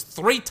first it was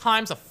 3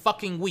 times a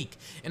fucking week.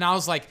 And I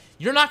was like,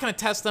 you're not going to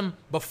test them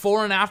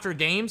before and after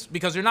games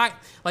because you're not,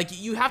 like,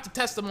 you have to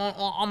test them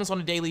almost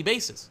on a daily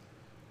basis,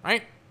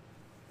 right?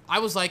 I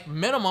was like,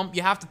 minimum,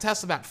 you have to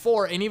test them at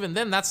 4. And even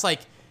then, that's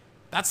like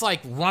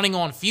running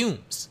on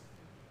fumes.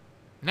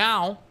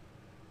 Now,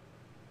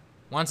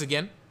 once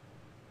again,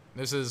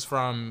 this is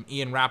from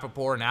Ian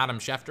Rappaport and Adam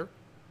Schefter.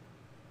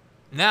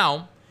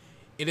 Now,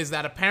 it is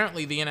that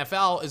apparently the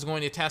NFL is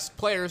going to test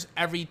players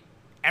every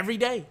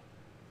day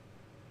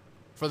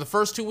for the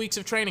first 2 weeks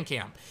of training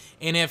camp.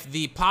 And if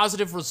the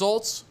positive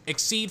results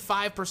exceed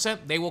 5%,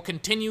 they will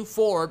continue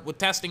forward with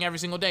testing every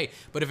single day.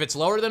 But if it's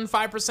lower than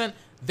 5%,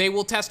 they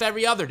will test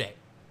every other day.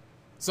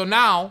 So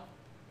now,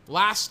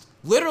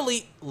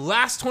 literally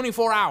last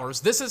 24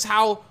 hours, this is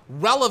how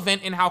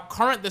relevant and how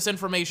current this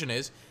information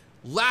is.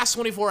 Last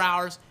 24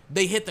 hours,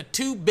 they hit the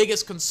 2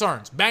 biggest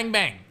concerns. Bang,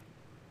 bang.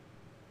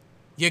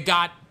 You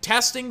got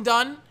testing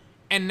done,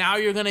 and now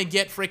you're going to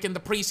get freaking the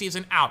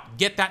preseason out.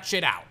 Get that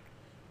shit out.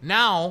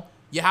 Now,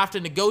 you have to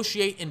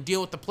negotiate and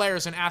deal with the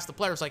players and ask the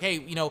players, like, hey,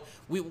 you know,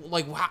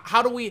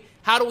 how do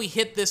we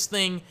hit this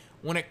thing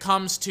when it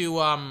comes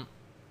to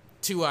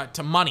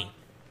money?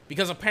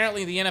 Because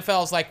apparently the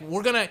NFL is like,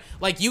 we're going to,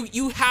 like,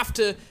 you have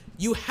to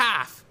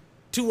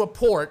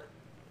report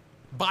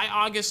by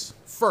August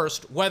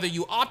 1st, whether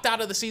you opt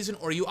out of the season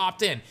or you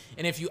opt in.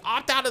 And if you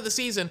opt out of the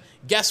season,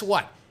 guess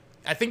what?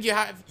 I think you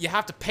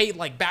have to pay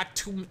like back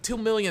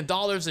 $2 million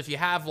if you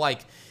have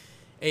like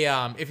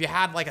if you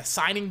had like a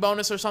signing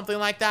bonus or something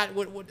like that.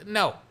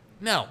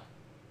 No.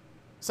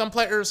 Some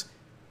players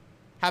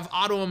have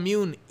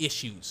autoimmune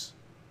issues.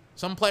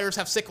 Some players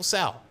have sickle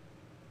cell.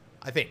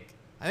 I think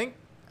I don't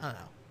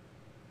know.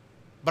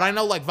 But I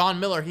know like Von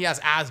Miller, he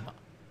has asthma.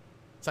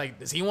 It's like,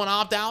 does he want to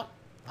opt out?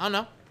 I don't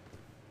know.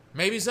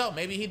 Maybe so.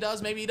 Maybe he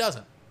does. Maybe he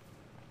doesn't.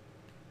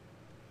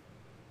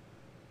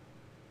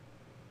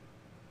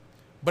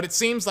 But it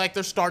seems like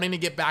they're starting to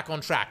get back on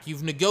track.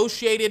 You've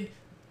negotiated.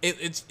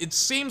 It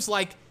seems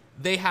like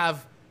they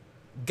have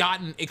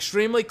gotten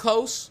extremely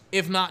close,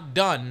 if not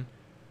done,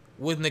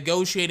 with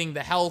negotiating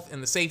the health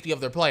and the safety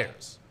of their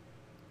players.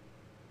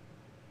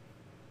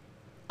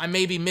 I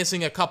may be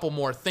missing a couple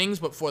more things,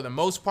 but for the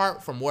most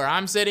part, from where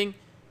I'm sitting,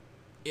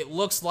 it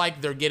looks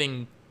like they're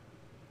getting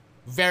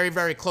very,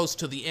 very close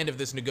to the end of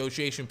this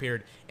negotiation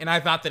period. And I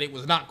thought that it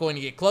was not going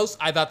to get close.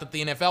 I thought that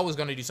the NFL was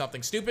going to do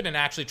something stupid and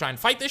actually try and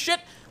fight this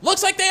shit.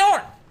 Looks like they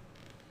aren't.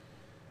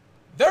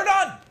 They're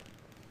done.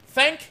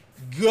 Thank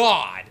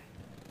God.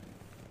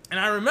 And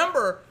I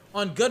remember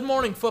on Good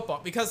Morning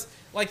Football, because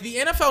like the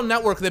NFL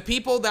Network, the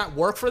people that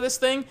work for this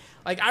thing,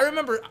 like I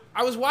remember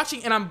I was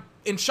watching,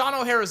 and Sean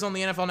O'Hara's on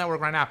the NFL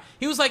Network right now.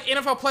 He was like,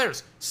 NFL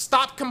players,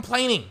 stop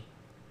complaining.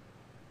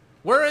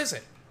 Where is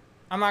it?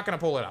 I'm not going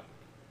to pull it up.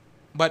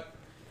 But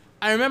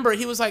I remember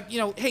he was like, you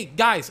know, hey,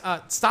 guys,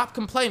 stop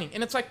complaining.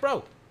 And it's like,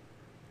 bro,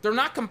 they're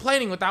not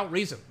complaining without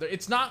reason.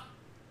 It's not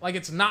like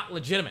it's not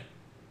legitimate.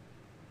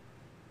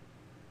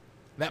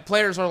 That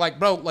players are like,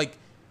 bro, like,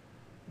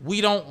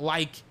 we don't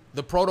like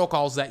the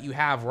protocols that you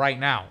have right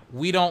now.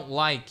 We don't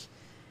like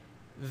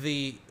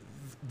the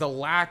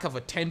lack of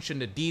attention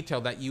to detail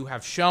that you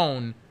have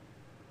shown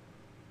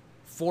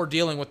for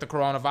dealing with the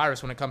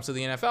coronavirus when it comes to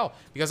the NFL.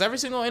 Because every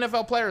single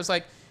NFL player is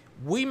like,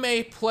 we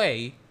may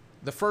play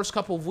the first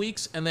couple of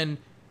weeks, and then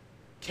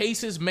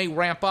cases may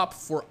ramp up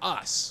for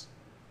us,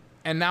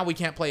 and now we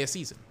can't play a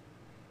season.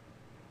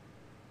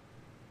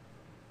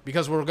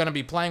 Because we're going to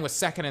be playing with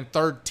second and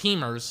third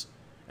teamers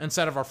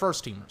instead of our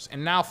first teamers.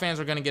 And now fans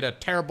are going to get a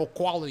terrible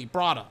quality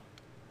product.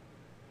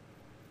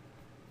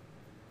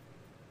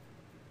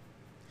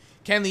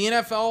 Can the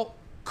NFL,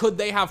 could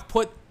they have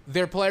put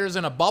their players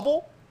in a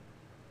bubble?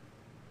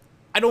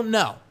 I don't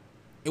know.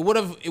 It would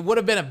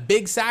have been a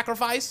big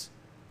sacrifice.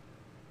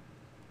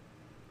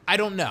 I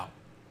don't know.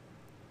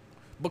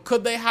 But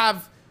could they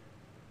have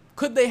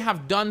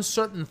done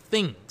certain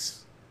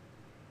things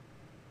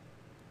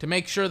to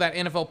make sure that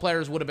NFL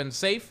players would have been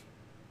safe?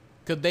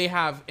 Could they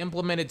have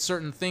implemented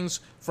certain things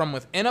from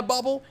within a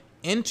bubble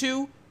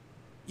into,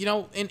 you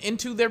know,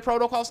 into their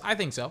protocols? I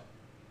think so.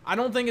 I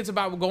don't think it's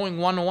about going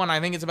one-to-one.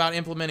 I think it's about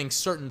implementing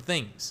certain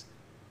things.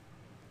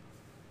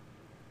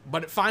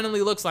 But it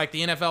finally looks like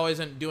the NFL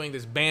isn't doing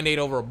this Band-Aid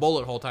over a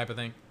bullet hole type of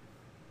thing.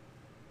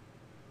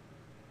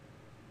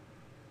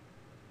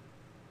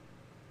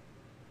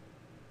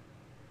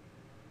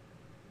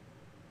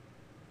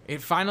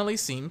 It finally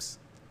seems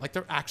like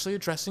they're actually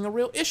addressing a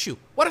real issue.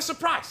 What a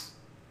surprise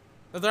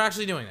that they're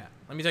actually doing that,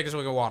 Let me take a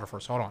swig of water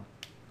first. Hold on.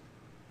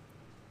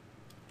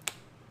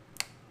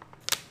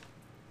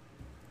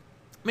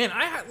 Man,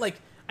 I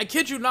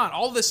kid you not,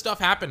 all this stuff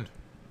happened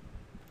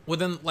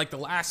within, like, the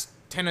last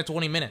 10 to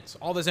 20 minutes.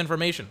 All this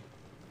information.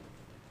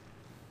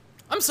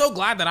 I'm so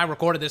glad that I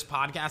recorded this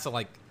podcast at,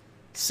 like,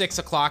 6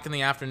 o'clock in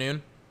the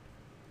afternoon.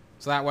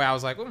 So that way I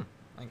was like,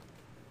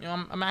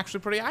 I'm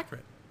actually pretty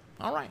accurate.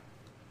 All right.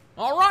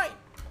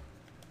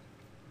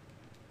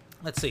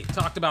 Let's see.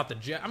 Talked about the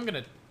Jet.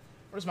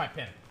 Where's my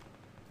pen?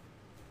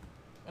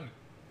 I'm gonna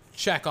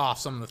check off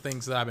some of the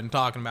things that I've been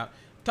talking about.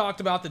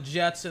 Talked about the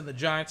Jets and the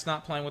Giants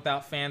not playing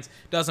without fans.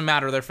 Doesn't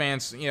matter. Their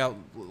fans,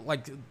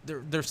 like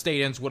their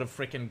stadiums would have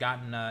freaking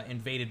gotten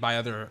invaded by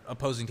other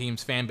opposing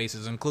teams' fan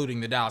bases, including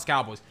the Dallas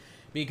Cowboys,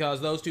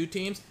 because those two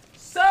teams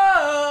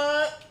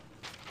suck.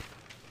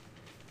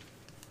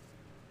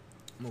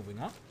 Moving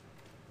on.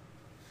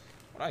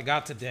 What I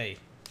got today?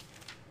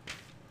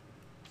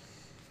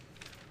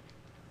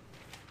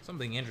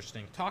 Something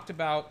interesting. Talked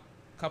about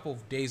a couple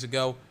of days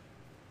ago.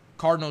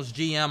 Cardinals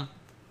GM.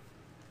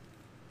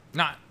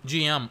 Not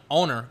GM,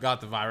 owner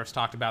got the virus.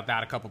 Talked about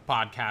that a couple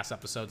podcast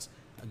episodes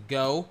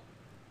ago.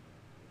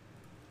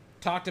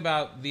 Talked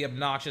about the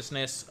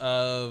obnoxiousness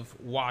of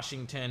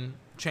Washington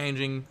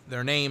changing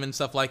their name and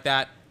stuff like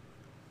that.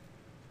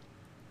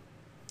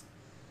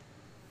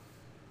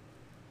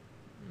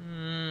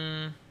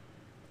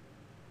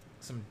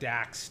 Some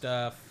Dak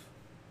stuff.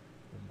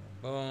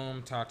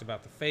 Boom. Talked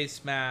about the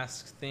face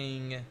mask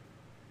thing.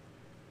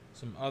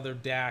 Some other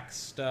Dak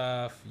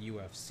stuff.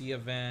 UFC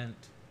event.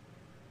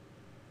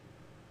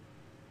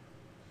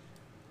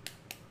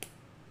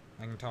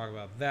 I can talk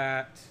about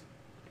that.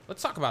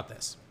 Let's talk about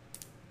this.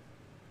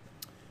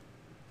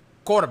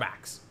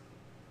 Quarterbacks.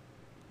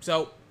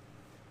 So,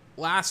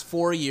 last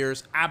 4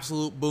 years,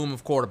 absolute boom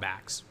of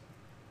quarterbacks.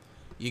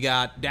 You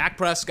got Dak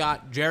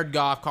Prescott, Jared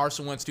Goff,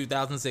 Carson Wentz,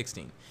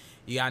 2016.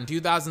 You got in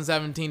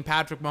 2017,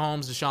 Patrick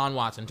Mahomes, Deshaun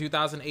Watson.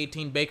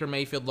 2018, Baker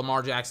Mayfield,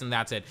 Lamar Jackson,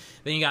 that's it.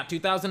 Then you got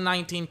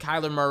 2019,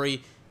 Kyler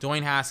Murray,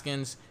 Dwayne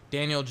Haskins,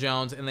 Daniel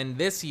Jones. And then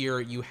this year,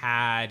 you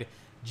had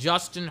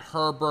Justin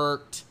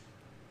Herbert,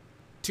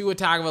 Tua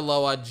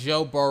Tagovailoa,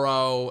 Joe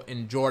Burrow,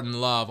 and Jordan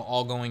Love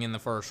all going in the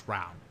first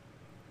round.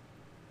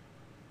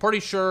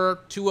 Pretty sure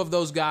 2 of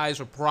those guys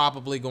are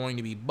probably going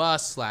to be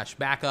busts /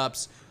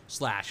 backups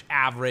 /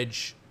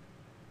 average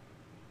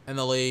in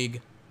the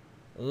league.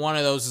 One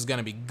of those is going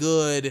to be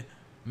good.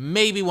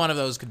 Maybe one of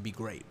those could be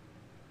great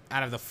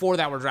out of the 4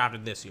 that were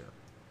drafted this year.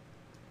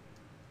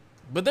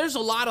 But there's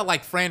a lot of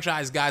like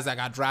franchise guys that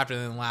got drafted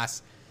in the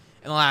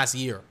last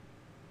year.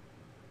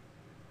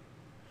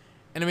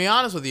 And to be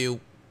honest with you,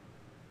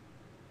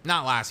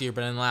 not last year,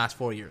 but in the last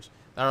 4 years,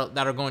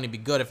 that are going to be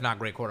good, if not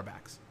great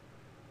quarterbacks.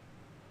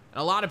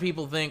 And a lot of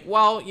people think,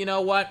 well, you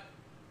know what?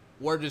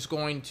 We're just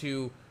going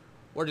to,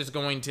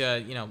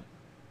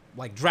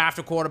 like draft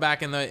a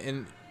quarterback hold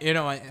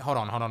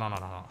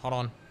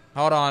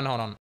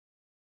on.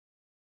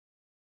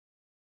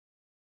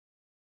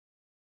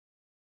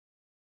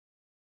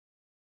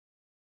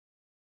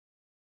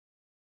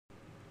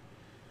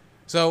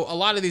 So a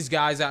lot of these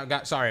guys that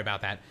got, sorry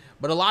about that,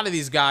 but a lot of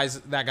these guys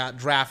that got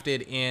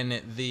drafted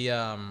in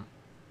the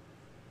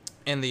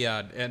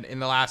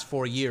last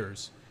 4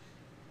 years.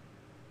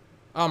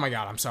 Oh my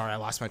God, I'm sorry, I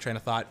lost my train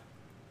of thought.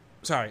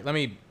 Sorry, let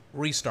me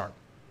restart.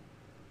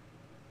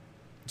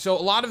 So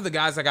a lot of the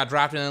guys that got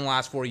drafted in the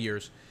last 4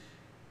 years,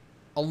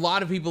 a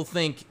lot of people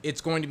think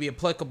it's going to be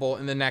applicable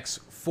in the next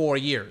 4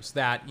 years.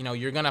 That,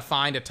 you're going to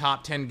find a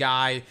top 10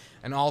 guy,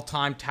 an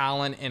all-time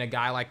talent, in a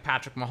guy like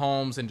Patrick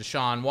Mahomes and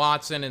Deshaun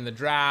Watson in the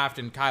draft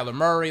and Kyler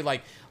Murray.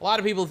 Like, a lot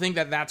of people think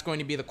that that's going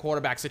to be the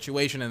quarterback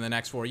situation in the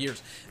next 4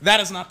 years. That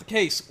is not the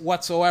case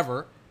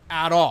whatsoever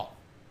at all.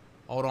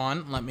 Hold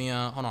on. Let me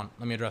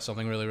address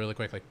something really, really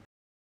quickly.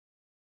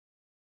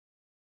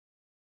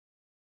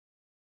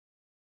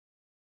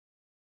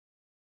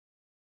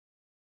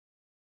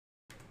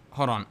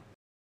 Hold on.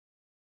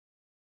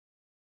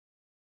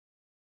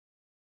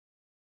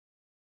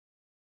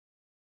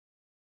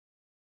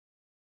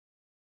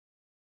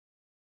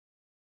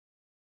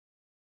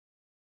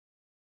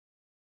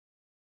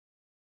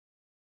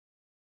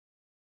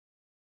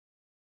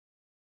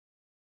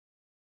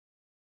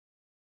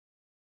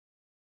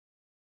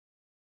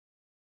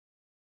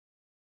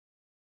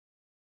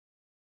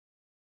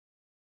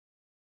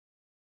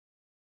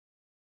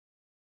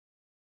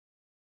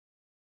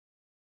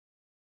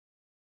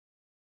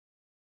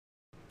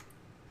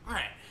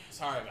 Alright,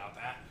 sorry about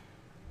that.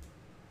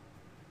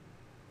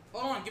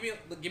 Hold on, give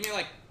me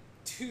like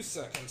 2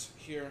 seconds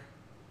here.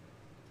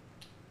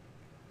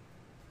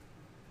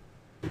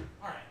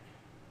 Alright.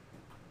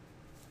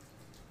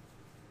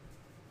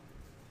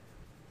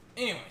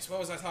 Anyways, what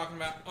was I talking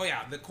about? Oh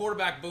yeah, the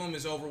quarterback boom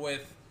is over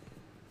with.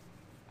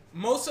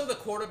 Most of the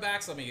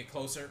quarterbacks, let me get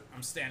closer,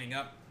 I'm standing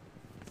up.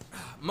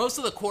 Most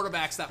of the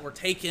quarterbacks that were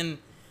taken in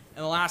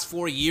the last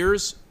 4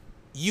 years,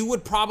 you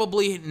would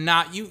probably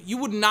not, you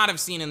would not have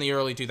seen in the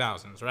early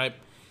 2000s, right?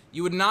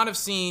 You would not have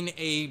seen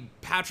a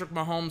Patrick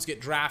Mahomes get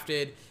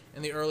drafted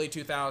in the early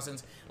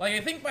 2000s. Like,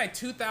 I think by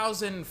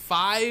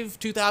 2005,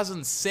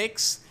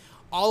 2006,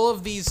 all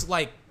of these,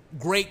 like,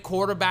 great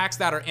quarterbacks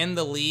that are in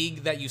the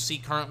league that you see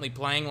currently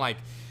playing, like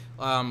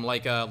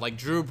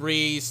Drew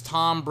Brees,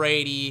 Tom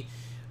Brady,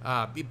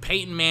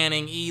 Peyton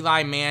Manning,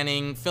 Eli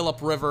Manning,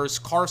 Phillip Rivers,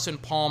 Carson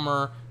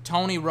Palmer,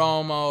 Tony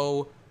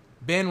Romo,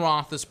 Ben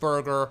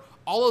Roethlisberger,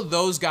 all of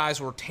those guys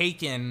were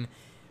taken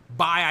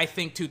by, I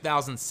think,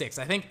 2006.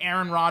 I think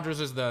Aaron Rodgers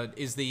is the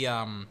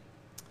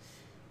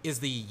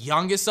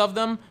youngest of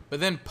them, but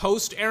then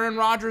post Aaron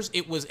Rodgers,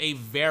 it was a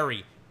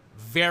very,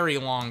 very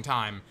long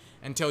time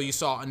until you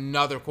saw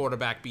another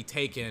quarterback be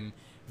taken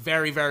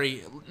very,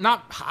 very,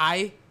 not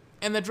high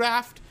in the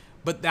draft,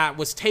 but that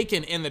was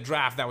taken in the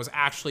draft that was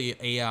actually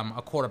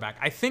a quarterback.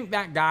 I think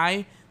that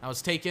guy that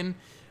was taken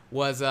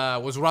was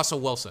Russell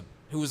Wilson,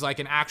 who was like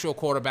an actual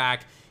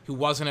quarterback who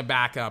wasn't a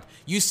backup.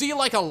 You see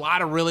like a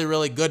lot of really,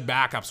 really good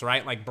backups,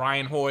 right? Like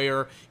Brian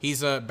Hoyer,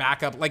 he's a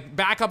backup. Like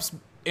backups,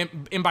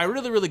 and by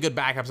really, really good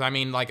backups, I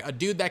mean like a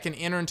dude that can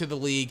enter into the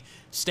league,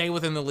 stay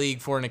within the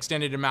league for an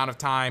extended amount of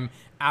time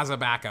as a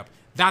backup.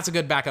 That's a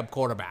good backup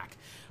quarterback.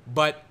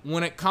 But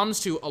when it comes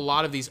to a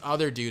lot of these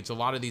other dudes, a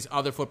lot of these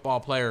other football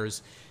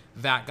players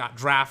that got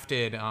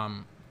drafted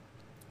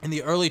in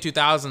the early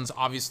 2000s,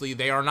 obviously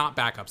they are not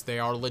backups. They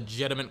are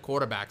legitimate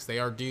quarterbacks. They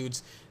are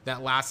dudes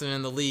that lasted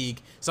in the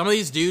league. Some of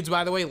these dudes,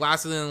 by the way,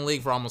 lasted in the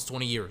league for almost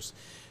 20 years.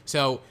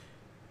 So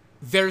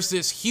there's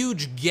this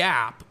huge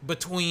gap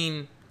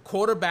between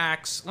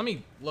quarterbacks. Let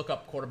me look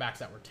up quarterbacks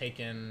that were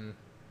taken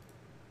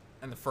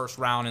in the first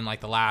round in like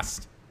the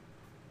last,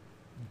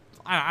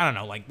 I don't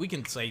know, like we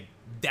can say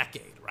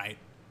decade, right?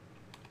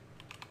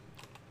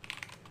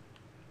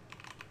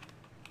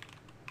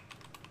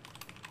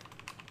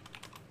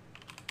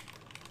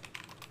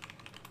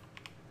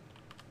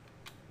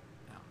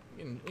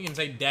 We can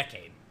say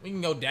decade. We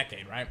can go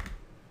decade, right?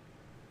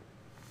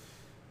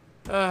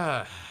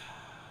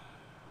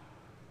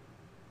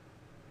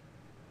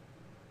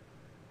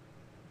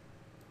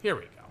 Here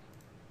we go.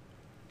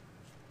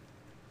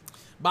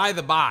 By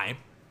the by,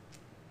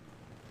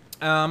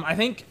 I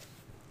think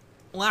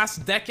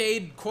last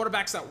decade,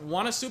 quarterbacks that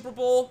won a Super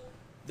Bowl,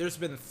 there's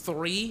been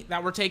 3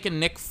 that were taken.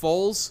 Nick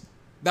Foles,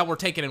 that were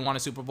taken and won a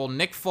Super Bowl.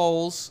 Nick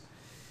Foles,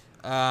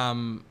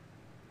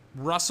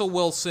 Russell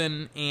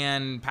Wilson,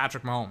 and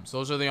Patrick Mahomes.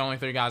 Those are the only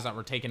 3 guys that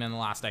were taken in the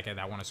last decade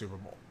that won a Super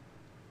Bowl.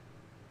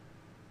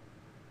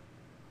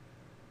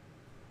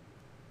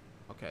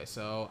 Okay,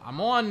 so I'm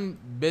on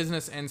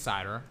Business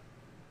Insider.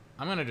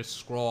 I'm going to just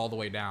scroll all the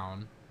way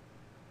down.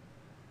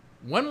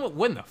 When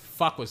the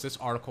fuck was this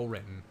article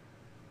written?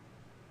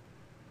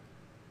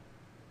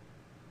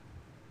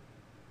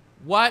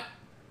 What?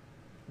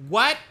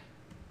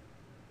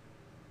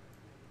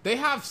 They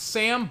have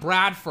Sam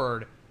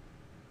Bradford.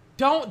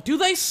 Do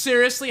they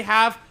seriously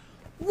have...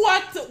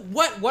 What?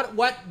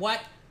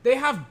 They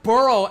have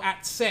Burrow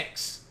at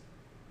 6.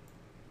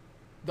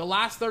 The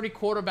last 30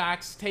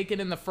 quarterbacks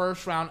taken in the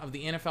first round of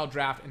the NFL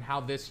draft and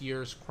how this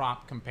year's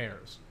crop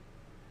compares.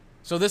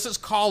 So this is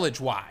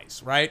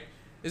college-wise, right?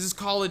 This is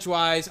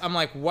college-wise. I'm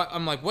like,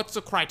 what's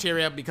the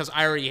criteria? Because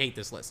I already hate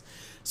this list.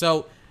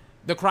 So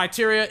the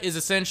criteria is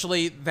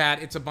essentially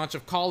that it's a bunch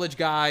of college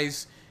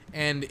guys,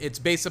 and it's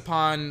based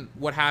upon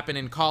what happened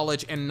in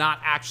college and not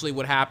actually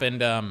what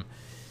happened,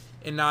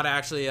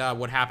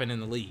 what happened in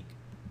the league.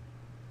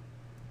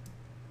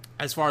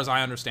 As far as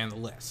I understand the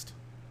list.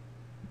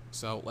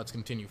 So let's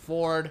continue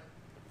forward.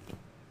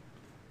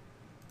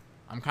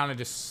 I'm kind of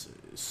just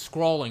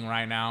scrolling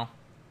right now.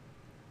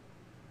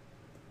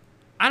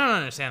 I don't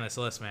understand this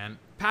list, man.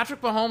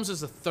 Patrick Mahomes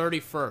is the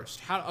 31st.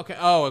 How? Okay.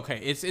 Oh, okay.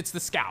 It's the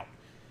scout.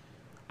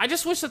 I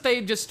just wish that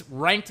they just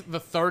ranked the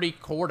 30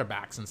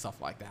 quarterbacks and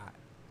stuff like that.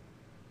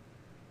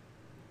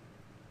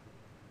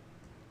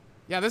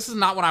 Yeah, this is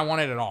not what I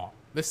wanted at all.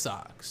 This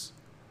sucks.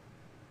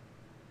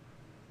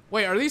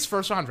 Wait, are these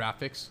first-round draft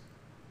picks?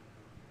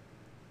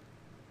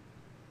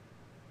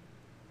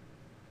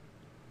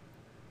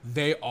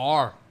 They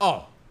are.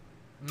 Oh.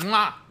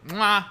 Mwah,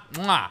 mwah,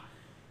 mwah.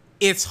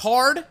 It's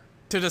hard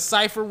to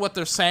decipher what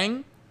they're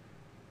saying,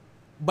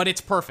 but it's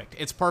perfect.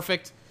 It's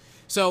perfect.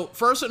 So,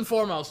 first and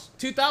foremost,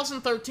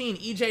 2013,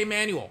 E.J.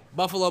 Manuel,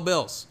 Buffalo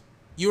Bills.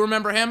 You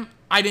remember him?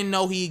 I didn't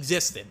know he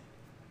existed.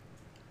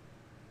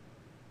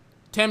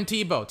 Tim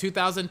Tebow,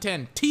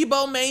 2010.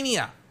 Tebow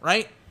Mania,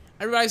 right?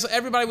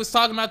 Everybody was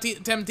talking about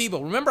Tim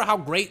Tebow. Remember how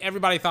great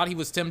everybody thought he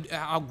was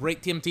how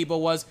great Tim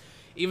Tebow was?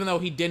 Even though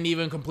he didn't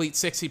even complete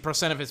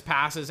 60% of his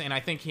passes, and I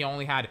think he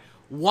only had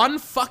one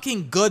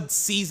fucking good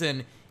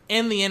season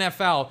in the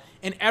NFL,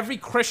 and every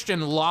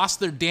Christian lost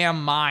their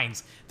damn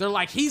minds. They're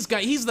like, he's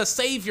the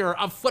savior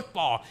of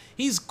football.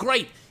 He's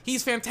great.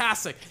 He's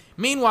fantastic.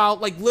 Meanwhile,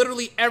 like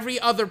literally every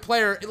other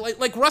player,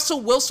 like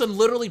Russell Wilson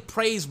literally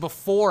prays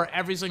before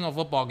every single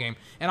football game.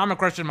 And I'm a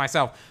Christian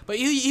myself. But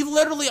he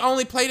literally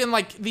only played in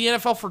like the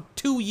NFL for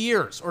 2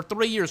 years or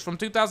 3 years, from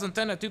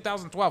 2010 to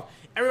 2012.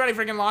 Everybody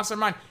freaking lost their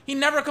mind. He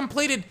never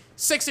completed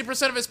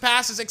 60% of his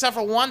passes except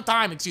for one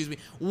time,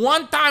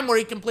 One time where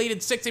he completed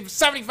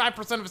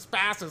 75% of his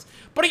passes.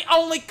 But he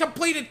only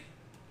completed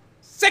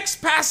 6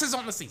 passes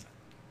on the season.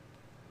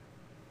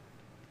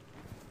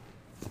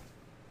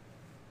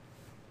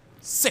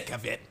 Sick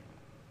of it.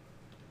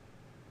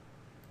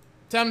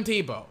 Tim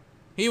Tebow.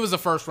 He was a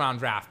first-round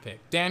draft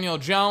pick. Daniel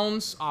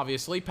Jones,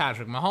 obviously.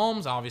 Patrick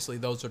Mahomes, obviously.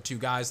 Those are 2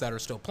 guys that are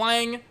still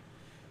playing.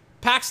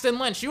 Paxton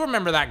Lynch. You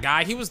remember that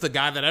guy. He was the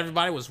guy that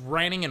everybody was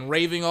ranting and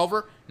raving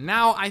over.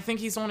 Now, I think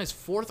he's on his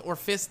 4th or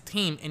 5th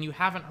team, and you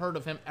haven't heard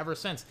of him ever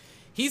since.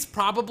 He's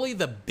probably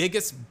the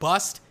biggest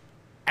bust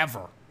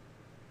ever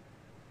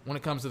when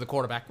it comes to the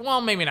quarterback.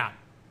 Well, maybe not.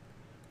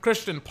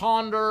 Christian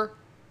Ponder,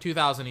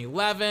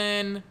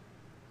 2011.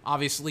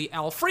 Obviously,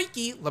 El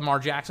Freaky, Lamar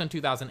Jackson,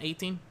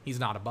 2018. He's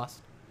not a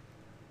bust.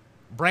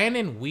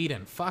 Brandon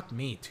Weeden, fuck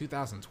me,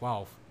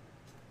 2012.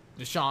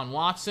 Deshaun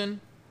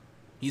Watson,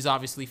 he's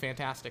obviously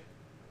fantastic.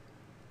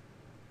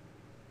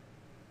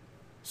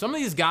 Some of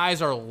these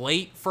guys are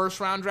late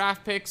first-round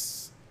draft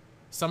picks.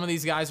 Some of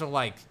these guys are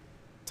like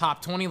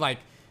top 20. Like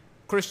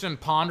Christian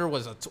Ponder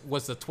was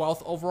the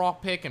 12th overall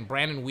pick, and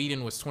Brandon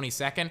Weeden was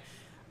 22nd.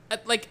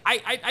 Like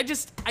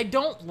I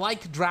don't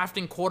like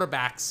drafting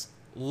quarterbacks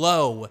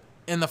low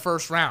in the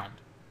first round.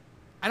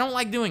 I don't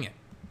like doing it.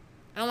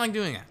 I don't like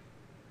doing that.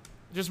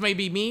 It just may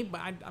be me, but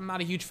I'm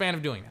not a huge fan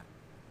of doing that.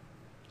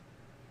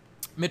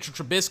 Mitchell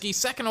Trubisky,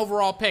 2nd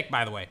overall pick,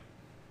 by the way.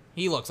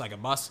 He looks like a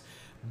bust.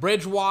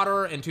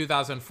 Bridgewater in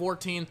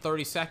 2014,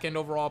 32nd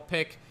overall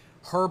pick.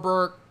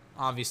 Herbert,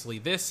 obviously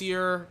this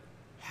year.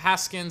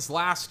 Haskins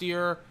last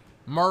year.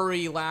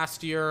 Murray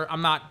last year.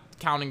 I'm not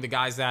counting the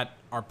guys that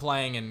are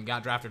playing and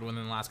got drafted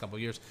within the last couple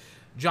of years.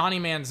 Johnny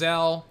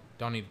Manziel,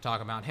 don't need to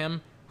talk about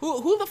him.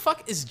 Who the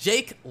fuck is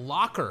Jake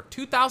Locker?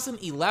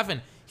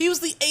 2011. He was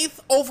the 8th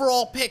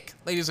overall pick,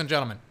 ladies and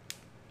gentlemen.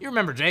 You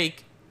remember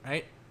Jake,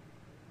 right?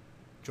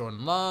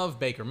 Jordan Love,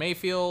 Baker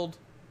Mayfield,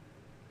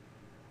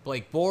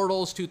 Blake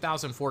Bortles,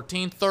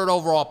 2014. 3rd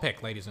overall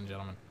pick, ladies and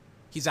gentlemen.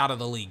 He's out of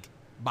the league,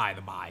 by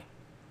the by.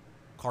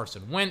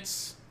 Carson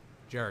Wentz,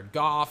 Jared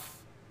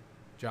Goff,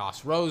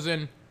 Josh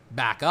Rosen,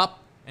 back up.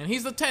 And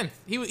he's the 10th.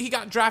 He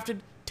got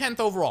drafted 10th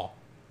overall.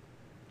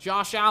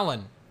 Josh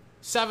Allen,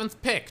 7th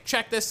pick.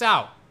 Check this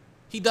out.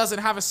 He doesn't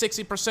have a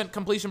 60%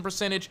 completion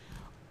percentage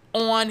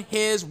on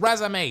his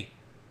resume.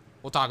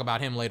 We'll talk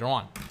about him later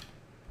on.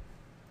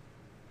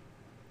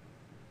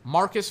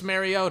 Marcus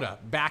Mariota,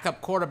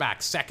 backup quarterback,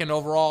 not second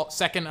overall,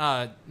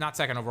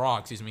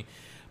 excuse me,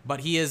 but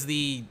he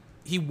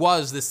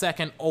was the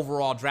 2nd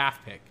overall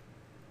draft pick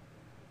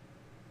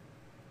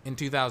in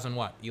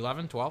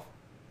 11, 12?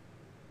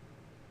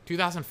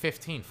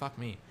 2015, fuck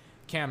me.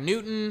 Cam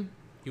Newton,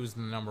 he was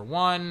the number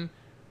 1.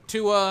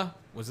 Tua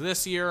was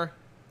this year.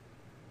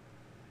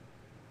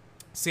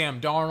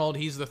 Sam Darnold,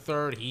 he's the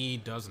 3rd. He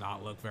does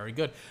not look very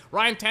good.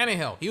 Ryan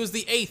Tannehill, he was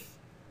the 8th.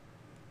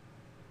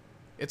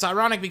 It's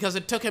ironic because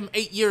it took him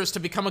 8 years to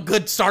become a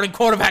good starting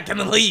quarterback in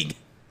the league.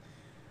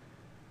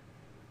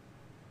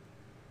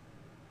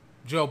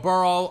 Joe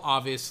Burrow,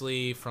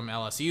 obviously from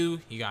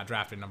LSU. He got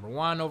drafted number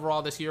 1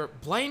 overall this year.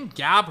 Blaine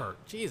Gabbert,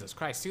 Jesus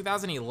Christ,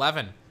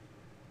 2011.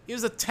 He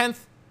was the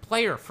 10th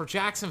player for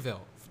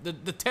Jacksonville. The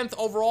 10th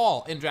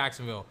overall in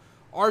Jacksonville.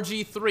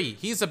 RG3,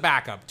 he's a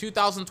backup.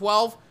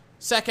 2012,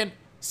 second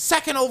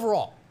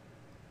overall.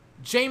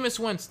 Jameis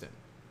Winston.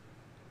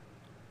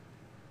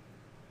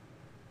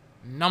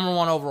 Number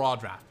 1 overall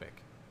draft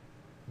pick.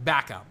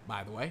 Backup,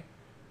 by the way.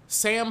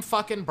 Sam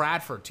fucking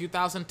Bradford,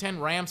 2010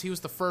 Rams. He was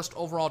the 1st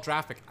overall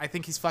draft pick. I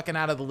think he's fucking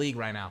out of the league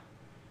right now.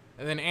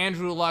 And then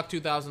Andrew Luck,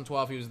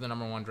 2012. He was the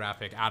number 1 draft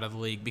pick out of the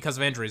league because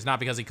of injuries, not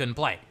because he couldn't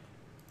play.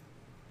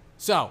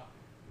 So,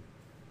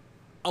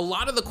 a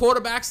lot of the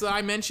quarterbacks that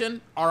I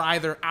mentioned are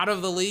either out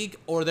of the league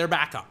or they're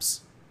backups.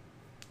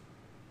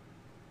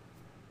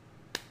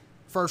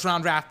 1st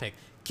round draft pick.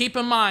 Keep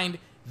in mind,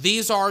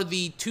 these are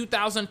the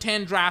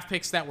 2010 draft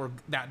picks that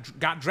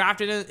got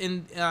drafted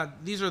in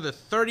these are the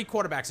 30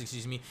 quarterbacks,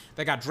 excuse me,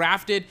 that got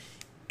drafted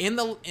in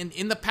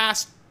the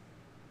past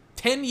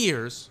 10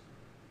 years.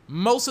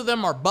 Most of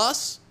them are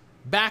busts,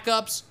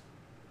 backups,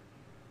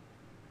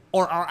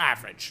 or are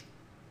average.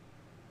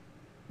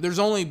 There's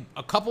only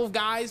a couple of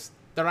guys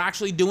that are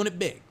actually doing it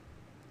big.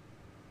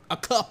 A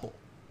couple.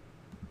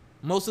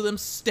 Most of them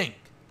stink.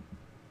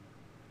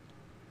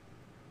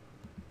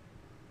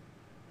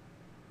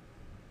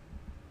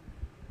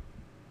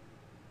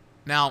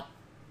 Now,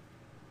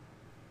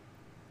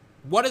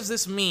 what does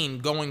this mean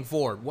going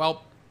forward?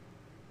 Well,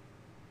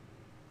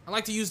 I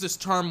like to use this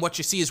term, what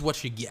you see is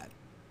what you get.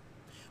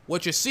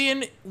 What you see in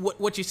the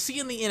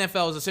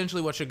NFL is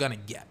essentially what you're going to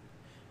get.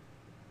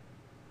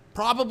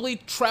 Probably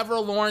Trevor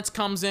Lawrence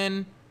comes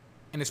in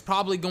and it's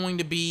probably going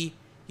to be,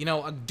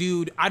 a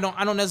dude. I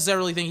don't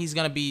necessarily think he's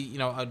going to be,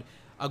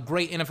 a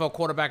great NFL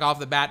quarterback off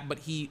the bat, but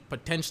he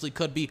potentially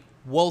could be.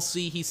 We'll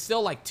see. He's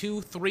still like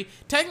 2, 3.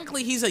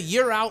 Technically, he's a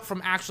year out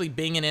from actually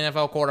being an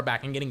NFL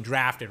quarterback and getting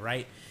drafted,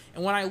 right?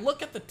 And when I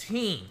look at the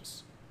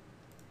teams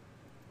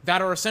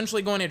that are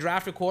essentially going to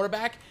draft a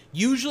quarterback,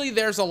 usually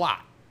there's a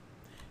lot.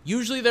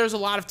 Usually there's a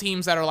lot of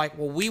teams that are like,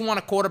 well, we want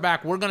a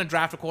quarterback. We're going to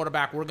draft a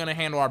quarterback. We're going to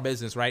handle our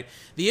business, right?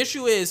 The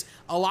issue is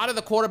a lot of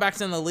the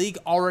quarterbacks in the league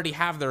already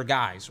have their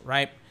guys,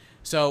 right?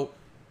 So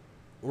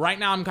right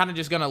now I'm kind of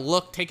just going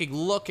to take a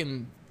look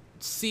and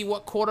see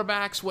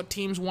what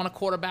teams want a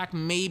quarterback.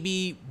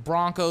 Maybe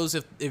Broncos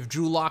if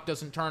Drew Lock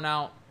doesn't turn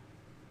out.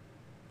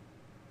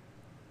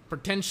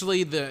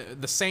 Potentially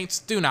the Saints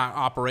do not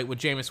operate with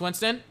Jameis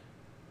Winston.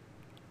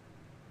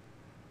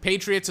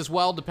 Patriots as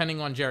well,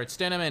 depending on Jarrett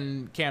Stidham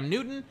and Cam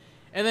Newton.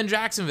 And then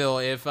Jacksonville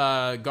if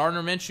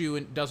Gardner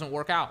Minshew doesn't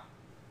work out.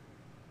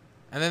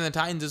 And then the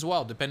Titans as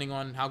well, depending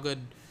on how good,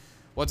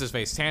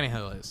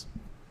 Tannehill is.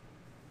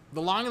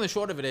 The long and the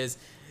short of it is,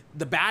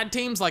 the bad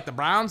teams like the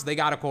Browns, they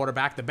got a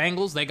quarterback. The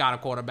Bengals, they got a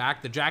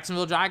quarterback. The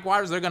Jacksonville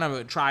Jaguars, they're going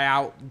to try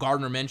out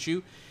Gardner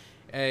Minshew.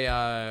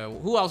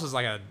 Who else is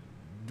like a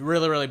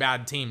really, really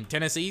bad team?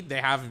 Tennessee,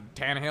 they have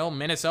Tannehill.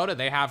 Minnesota,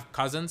 they have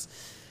Cousins.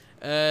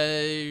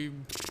 The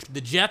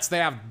Jets, they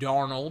have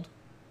Darnold.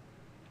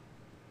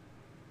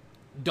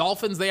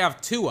 Dolphins, they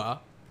have Tua.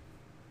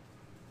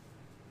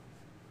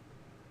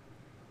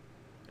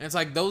 And it's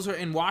like those are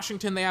in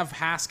Washington, they have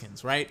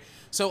Haskins, right?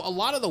 So a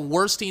lot of the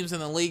worst teams in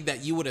the league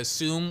that you would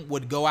assume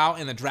would go out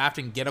in the draft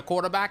and get a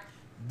quarterback,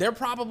 they're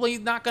probably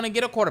not going to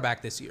get a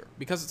quarterback this year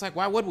because it's like,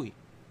 why would we?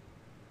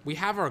 We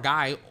have our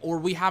guy, or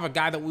we have a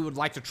guy that we would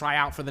like to try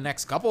out for the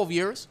next couple of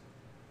years.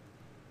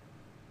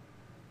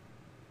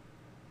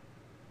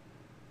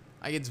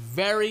 Like, it's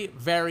very,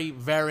 very,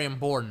 very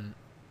important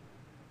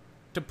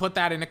to put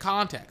that into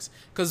context.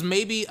 Because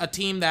maybe a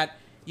team that,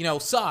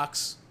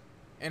 sucks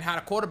and had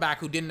a quarterback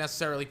who didn't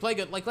necessarily play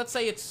good, like, let's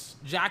say it's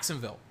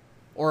Jacksonville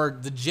or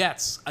the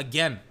Jets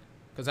again,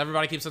 because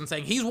everybody keeps on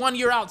saying, he's 1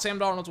 year out, Sam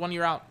Darnold's 1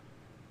 year out.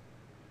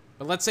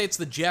 But let's say it's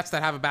the Jets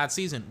that have a bad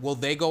season. Will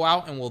they go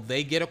out and will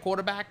they get a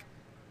quarterback?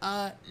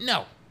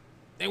 No,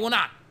 they will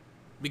not,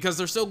 because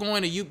they're still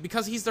going to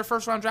because he's their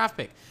first round draft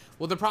pick.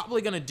 What they're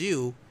probably going to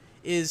do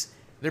is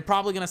they're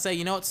probably going to say,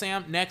 you know what,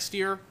 Sam, next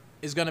year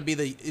is going to be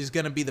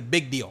the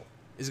big deal.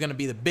 Is going to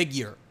be the big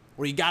year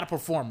where you got to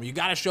perform, where you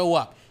got to show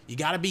up, you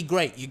got to be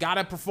great, you got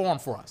to perform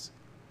for us,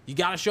 you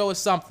got to show us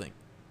something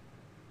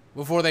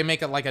before they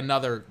make it like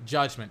another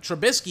judgment.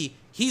 Trubisky,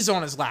 he's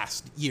on his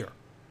last year.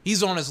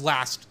 He's on his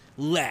last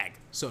leg,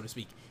 so to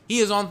speak. He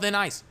is on thin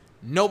ice.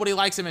 Nobody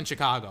likes him in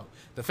Chicago.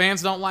 The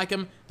fans don't like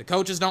him. The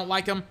coaches don't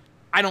like him.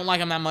 I don't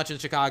like him that much in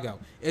Chicago.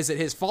 Is it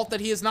his fault that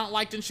he is not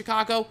liked in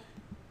Chicago?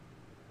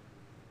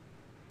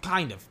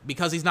 Kind of,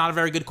 because he's not a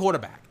very good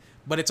quarterback.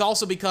 But it's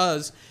also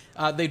because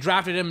they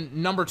drafted him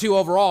number 2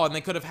 overall, and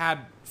they could have had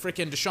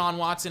freaking Deshaun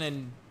Watson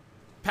and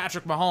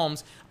Patrick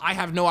Mahomes. I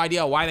have no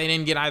idea why they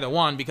didn't get either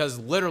one, because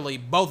literally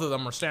both of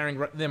them were staring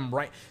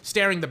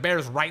the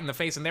Bears right in the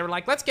face, and they were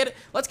like, let's get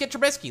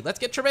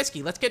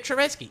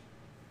Trubisky.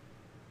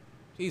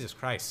 Jesus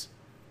Christ.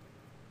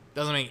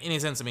 Doesn't make any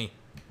sense to me.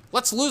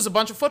 Let's lose a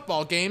bunch of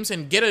football games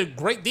and get a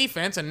great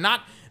defense and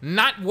not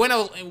win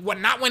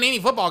any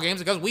football games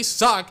because we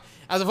suck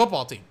as a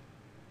football team.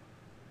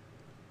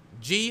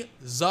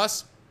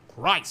 Jesus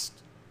Christ.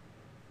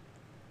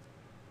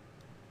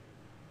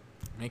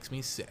 Makes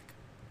me sick.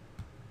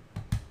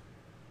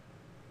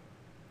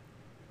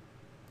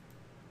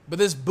 But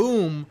this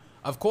boom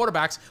of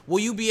quarterbacks, will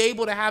you be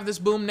able to have this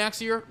boom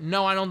next year?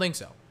 No, I don't think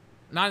so.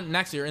 Not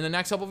next year. In the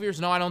next couple of years?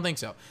 No, I don't think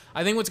so.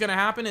 I think what's going to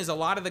happen is a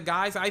lot of the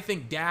guys, I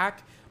think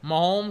Dak,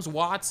 Mahomes,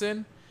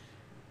 Watson,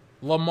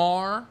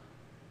 Lamar,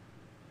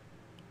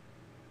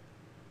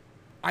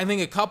 I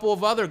think a couple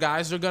of other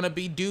guys are going to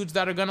be dudes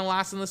that are going to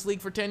last in this league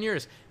for 10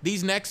 years.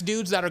 These next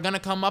dudes that are going to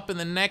come up in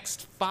the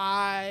next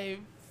 3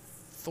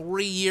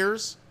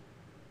 years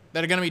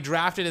that are going to be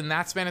drafted in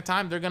that span of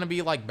time, they're going to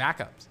be like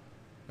backups.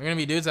 They're going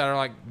to be dudes that are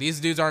like,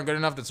 these dudes aren't good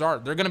enough to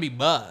start. They're going to be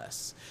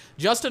busts.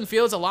 Justin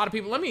Fields, a lot of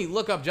people, let me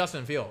look up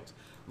Justin Fields.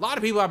 A lot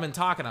of people have been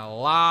talking a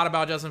lot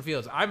about Justin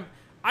Fields.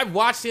 I've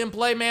watched him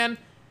play, man.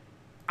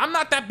 I'm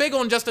not that big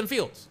on Justin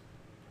Fields.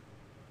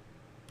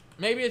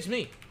 Maybe it's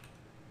me.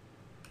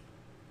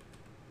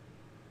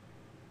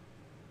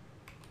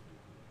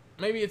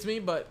 Maybe it's me,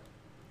 but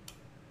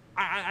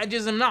I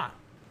just am not.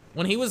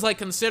 When he was like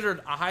considered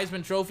a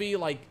Heisman Trophy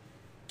like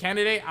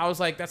candidate, I was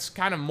like, that's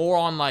kind of more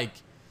on like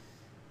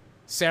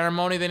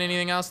ceremony than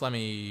anything else. Let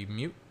me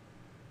mute.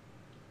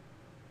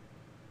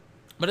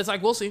 But it's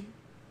like, we'll see.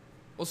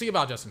 We'll see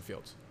about Justin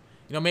Fields.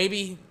 You know,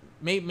 maybe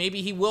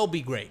he will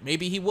be great.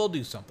 Maybe he will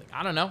do something.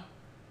 I don't know.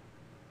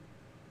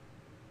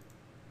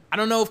 I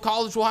don't know if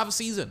college will have a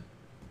season.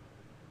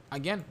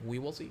 Again, we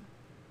will see.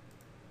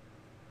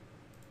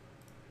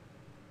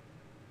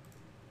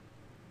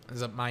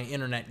 As my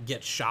internet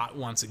gets shot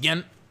once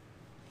again.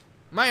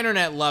 My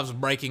internet loves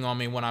breaking on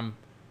me when I'm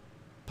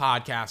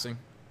podcasting.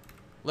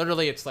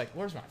 Literally, it's like,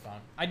 where's my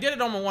phone? I did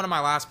it on one of my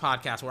last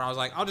podcasts where I was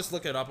like, I'll just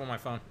look it up on my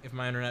phone if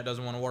my internet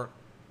doesn't want to work.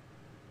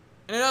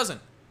 And it doesn't.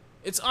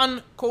 It's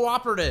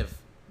uncooperative.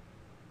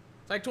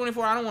 It's like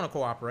 24, I don't want to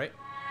cooperate.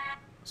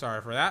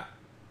 Sorry for that.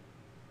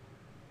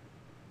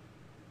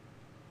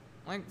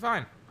 Like,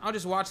 fine. I'll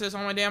just watch this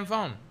on my damn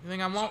phone. You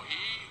think I won't?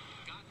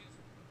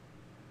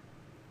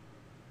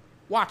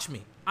 Watch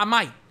me. I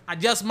might. I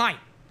just might.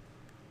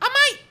 I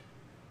might.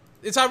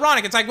 It's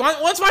ironic. It's like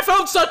once my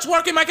phone starts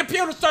working, my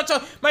computer starts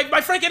to, my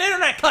freaking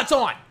internet cuts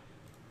on.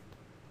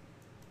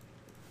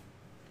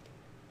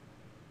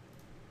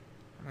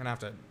 I'm going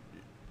to have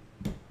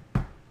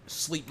to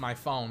sleep my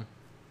phone.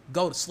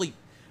 Go to sleep.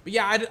 But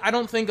yeah, I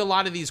don't think a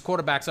lot of these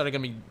quarterbacks that are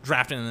going to be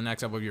drafted in the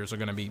next couple of years are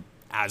going to be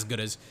as good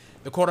as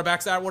the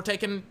quarterbacks that were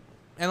taken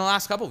in the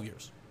last couple of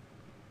years.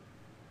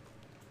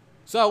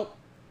 So,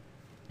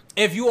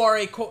 if you are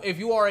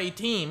a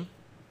team,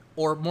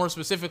 or more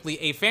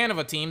specifically, a fan of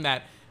a team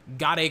that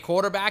got a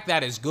quarterback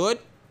that is good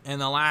in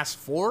the last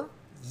 4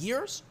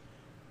 years,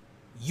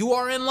 you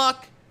are in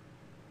luck.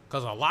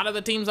 Because a lot of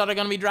the teams that are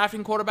going to be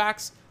drafting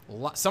quarterbacks,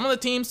 some of the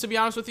teams, to be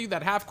honest with you,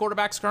 that have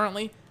quarterbacks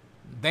currently,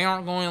 they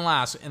aren't going to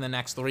last in the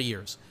next 3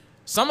 years.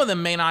 Some of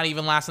them may not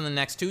even last in the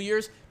next 2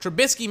 years.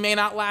 Trubisky may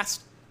not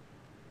last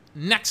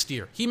next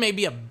year. He may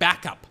be a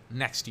backup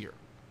next year.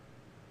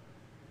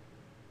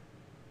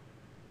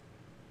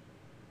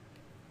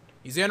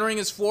 He's entering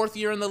his 4th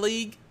year in the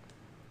league.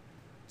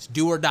 It's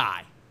do or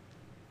die.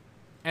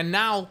 And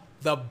now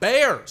the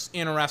Bears,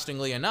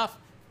 interestingly enough,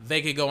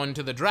 they could go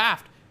into the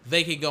draft.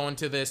 They could go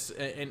into this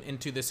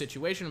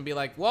situation and be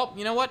like, well,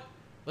 you know what?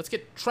 Let's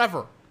get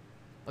Trevor.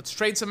 Let's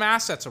trade some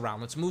assets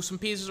around. Let's move some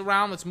pieces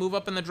around. Let's move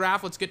up in the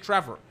draft. Let's get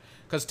Trevor.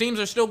 Because teams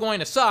are still going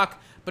to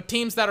suck, but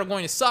teams that are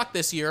going to suck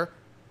this year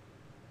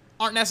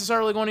aren't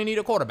necessarily going to need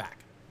a quarterback.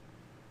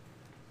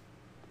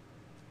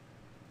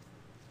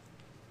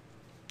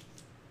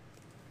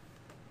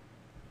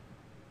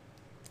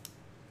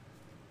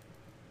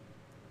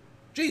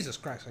 Jesus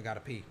Christ, I gotta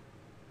pee.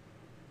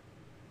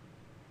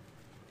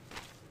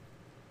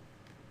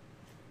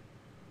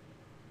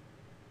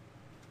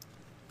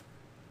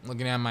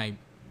 Looking at my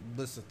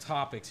list of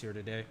topics here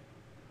today.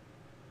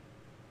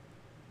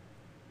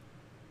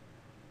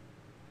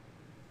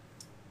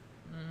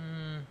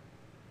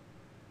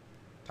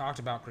 Talked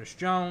about Chris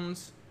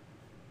Jones.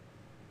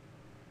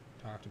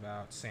 Talked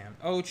about Sam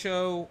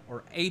Ocho,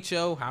 or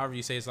H-O, however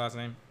you say his last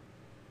name.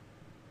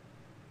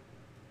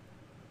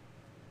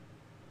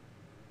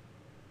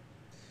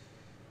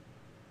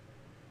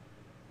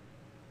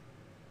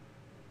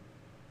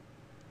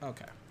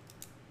 Okay,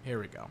 here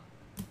we go.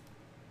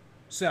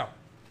 So,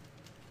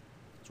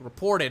 it's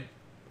reported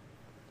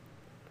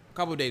a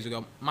couple of days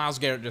ago, Myles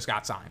Garrett just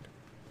got signed.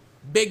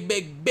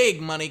 Big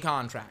money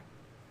contract.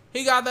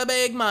 He got the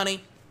big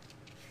money.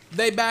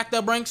 They backed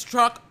the Brinks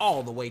truck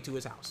all the way to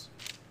his house.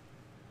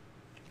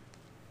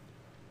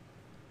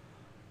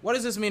 What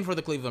does this mean for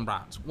the Cleveland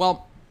Browns?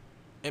 Well,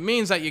 it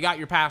means that you got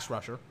your pass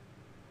rusher.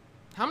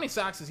 How many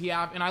sacks does he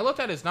have? And I looked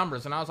at his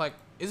numbers, and I was like,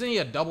 isn't he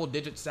a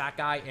double-digit sack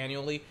guy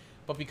annually?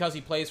 But because he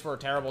plays for a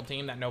terrible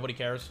team that nobody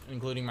cares,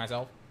 including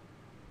myself.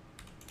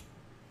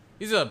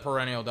 He's a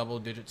perennial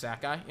double-digit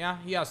sack guy. Yeah,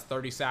 he has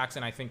 30 sacks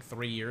in, I think,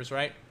 3 years,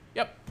 right?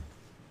 Yep.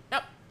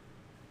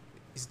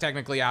 He's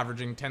technically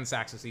averaging 10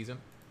 sacks a season.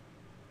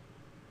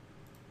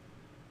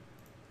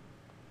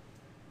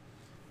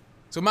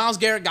 So Myles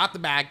Garrett got the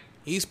bag.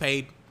 He's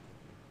paid.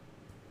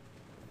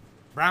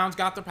 Browns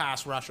got their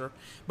pass rusher.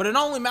 But it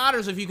only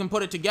matters if you can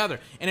put it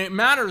together. And it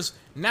matters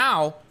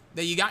now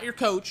that you got your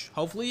coach,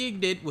 hopefully you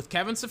did, with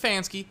Kevin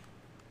Stefanski,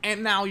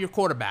 and now your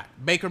quarterback,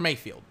 Baker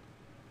Mayfield.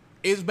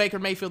 Is Baker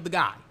Mayfield the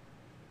guy?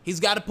 He's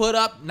got to put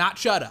up, not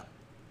shut up.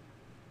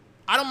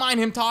 I don't mind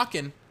him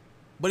talking,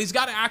 but he's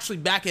got to actually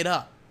back it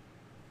up.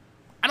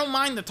 I don't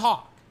mind the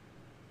talk.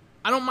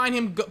 I don't mind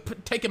him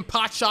taking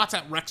pot shots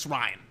at Rex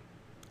Ryan.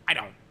 I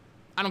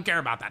don't care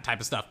about that type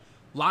of stuff.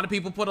 A lot of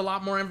people put a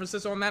lot more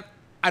emphasis on that.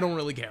 I don't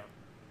really care.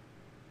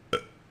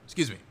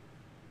 Excuse me.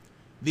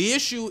 The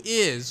issue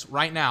is,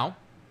 right now,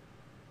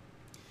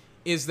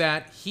 is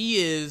that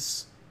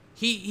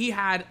he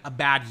had a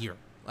bad year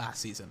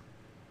last season.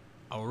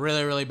 A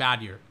really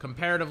bad year.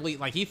 Comparatively,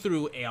 like, he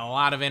threw a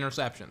lot of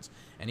interceptions,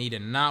 and he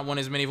did not win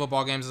as many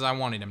football games as I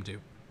wanted him to.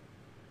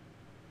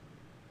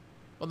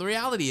 Well, the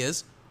reality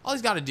is, all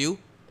he's got to do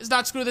is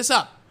not screw this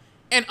up.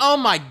 And oh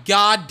my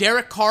God,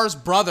 Derek Carr's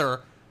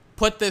brother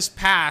put this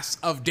pass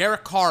of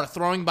Derek Carr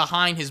throwing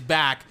behind his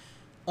back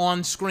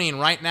on screen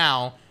right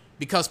now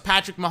because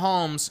Patrick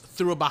Mahomes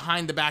threw a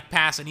behind-the-back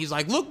pass, and he's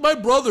like, look, my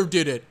brother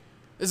did it.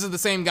 This is the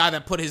same guy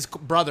that put his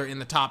brother in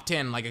the top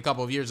 10 like a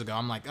couple of years ago.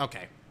 I'm like,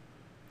 okay,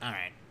 all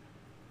right.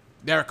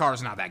 Derek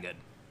Carr's not that good.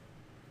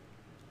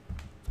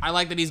 I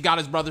like that he's got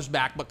his brother's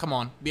back, but come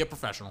on, be a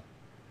professional.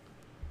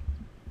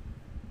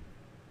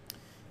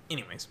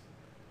 Anyways,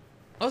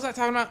 what was I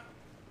talking about?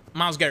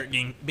 Myles Garrett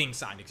being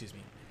signed, excuse me.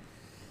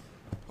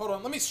 Hold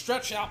on, let me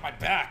stretch out my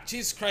back.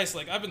 Jesus Christ,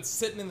 like, I've been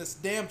sitting in this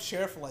damn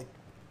chair for like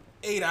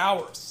 8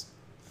 hours.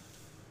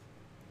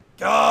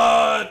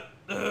 God.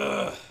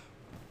 Ugh.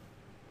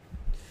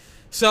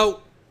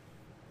 So,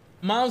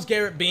 Myles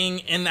Garrett being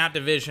in that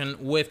division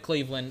with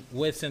Cleveland,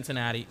 with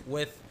Cincinnati,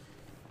 with...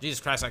 Jesus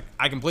Christ,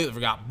 I completely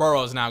forgot.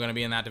 Burrow is now going to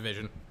be in that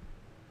division.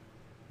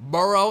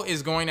 Burrow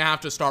is going to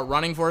have to start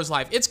running for his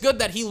life. It's good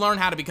that he learned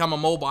how to become a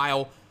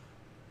mobile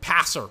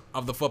passer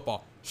of the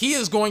football. He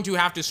is going to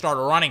have to start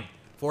running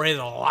for his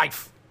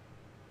life.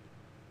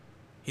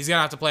 He's going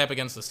to have to play up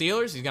against the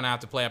Steelers. He's going to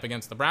have to play up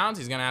against the Browns.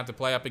 He's going to have to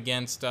play up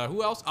against,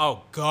 who else?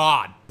 Oh,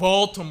 God.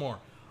 Baltimore.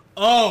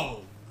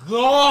 Oh,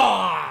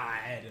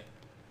 God.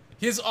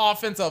 His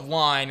offensive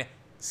line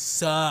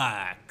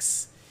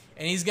sucks.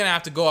 And he's going to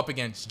have to go up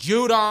against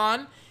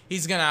Judon.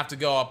 He's going to have to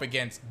go up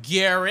against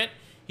Garrett.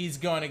 He's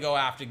going to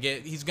have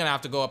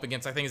to go up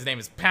against, I think his name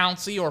is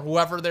Pouncey or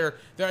whoever they're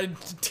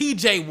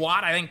TJ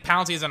Watt. I think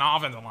Pouncey is an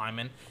offensive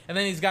lineman. And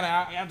then he's going to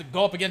have to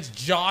go up against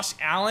Josh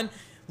Allen.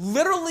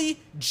 Literally,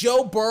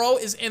 Joe Burrow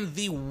is in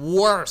the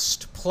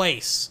worst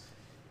place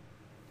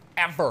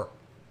ever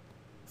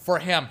for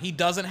him. He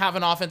doesn't have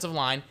an offensive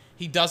line.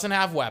 He doesn't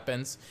have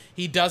weapons.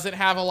 He doesn't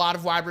have a lot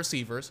of wide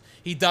receivers.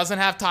 He doesn't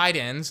have tight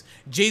ends.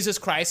 Jesus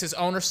Christ, his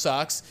owner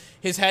sucks.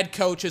 His head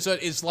coach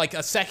is like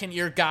a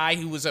second-year guy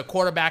who was a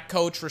quarterback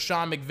coach for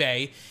Sean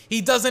McVay.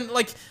 He doesn't,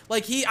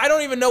 I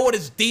don't even know what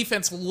his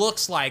defense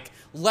looks like.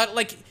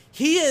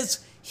 He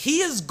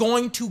is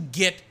going to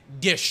get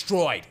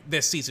destroyed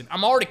this season.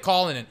 I'm already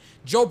calling it.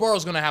 Joe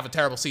Burrow's going to have a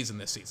terrible season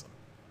this season.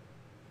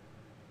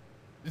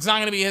 It's not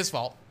going to be his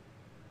fault,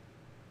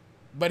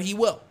 but he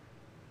will.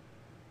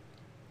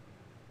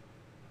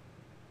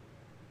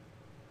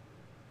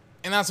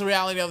 And that's the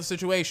reality of the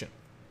situation.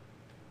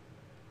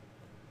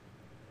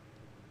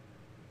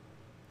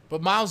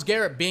 But Myles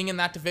Garrett being in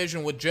that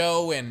division with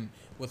Joe and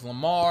with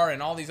Lamar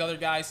and all these other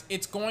guys,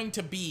 and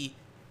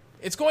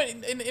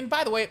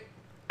by the way,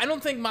 I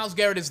don't think Myles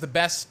Garrett is the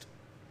best,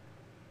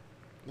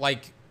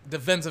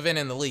 defensive end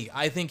in the league.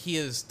 I think he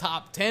is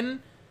top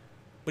 10,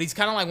 but he's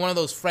kind of like one of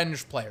those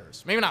fringe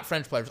players. Maybe not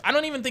fringe players. I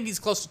don't even think he's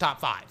close to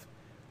top 5.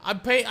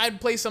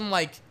 I'd place him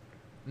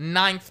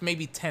 9th,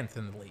 maybe 10th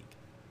in the league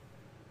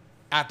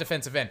at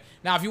defensive end.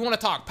 Now, if you want to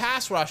talk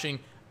pass rushing,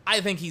 I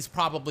think he's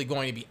probably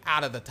going to be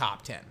out of the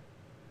top 10.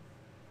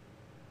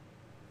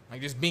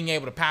 Just being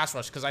able to pass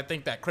rush, because I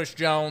think that Chris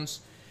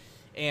Jones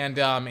and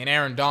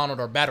Aaron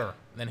Donald are better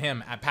than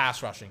him at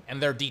pass rushing,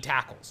 and they're D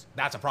tackles.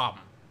 That's a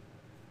problem.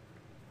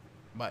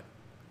 But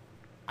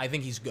I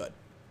think he's good.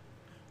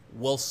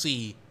 We'll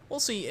see. We'll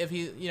see if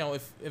he,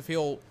 if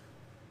he'll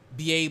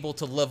be able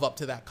to live up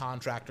to that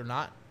contract or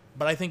not.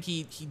 But I think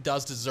he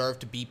does deserve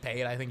to be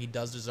paid. I think he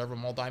does deserve a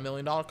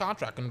multi-million-dollar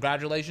contract.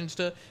 Congratulations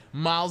to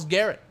Myles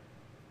Garrett.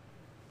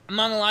 I'm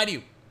not going to lie to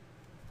you.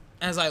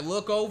 As I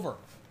look over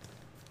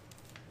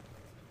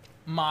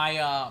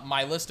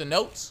my list of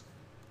notes,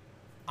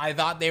 I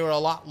thought they were a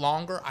lot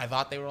longer. I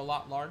thought they were a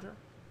lot larger.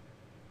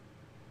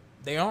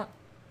 They aren't.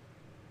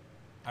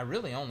 I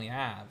really only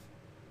have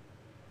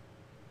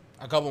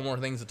a couple more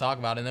things to talk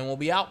about, and then we'll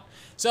be out.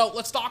 So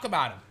let's talk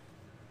about him.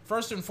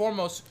 First and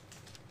foremost,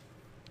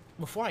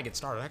 before I get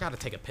started, I got to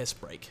take a piss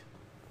break.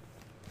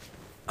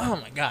 Oh,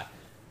 my God.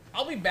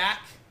 I'll be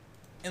back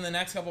in the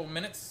next couple of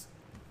minutes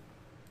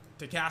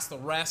to cast the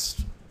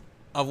rest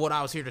of what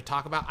I was here to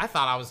talk about. I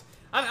thought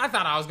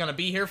I was going to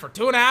be here for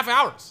 2.5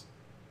 hours.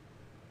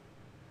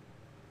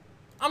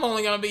 I'm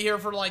only going to be here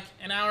for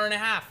an hour and a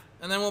half,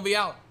 and then we'll be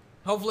out.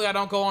 Hopefully I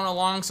don't go on a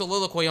long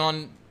soliloquy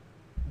on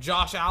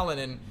Josh Allen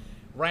and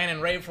rant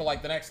and rave for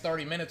the next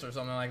 30 minutes or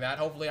something like that.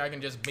 Hopefully I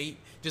can just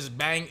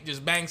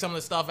bang some of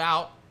the stuff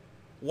out.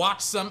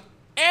 Watch some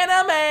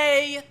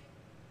anime.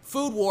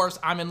 Food Wars.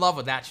 I'm in love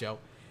with that show.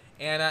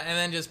 And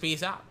then just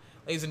peace out.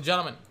 Ladies and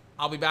gentlemen,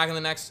 I'll be back in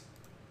the next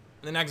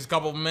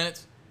couple of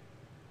minutes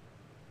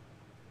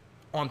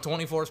on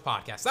 24's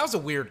podcast. That was a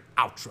weird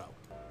outro.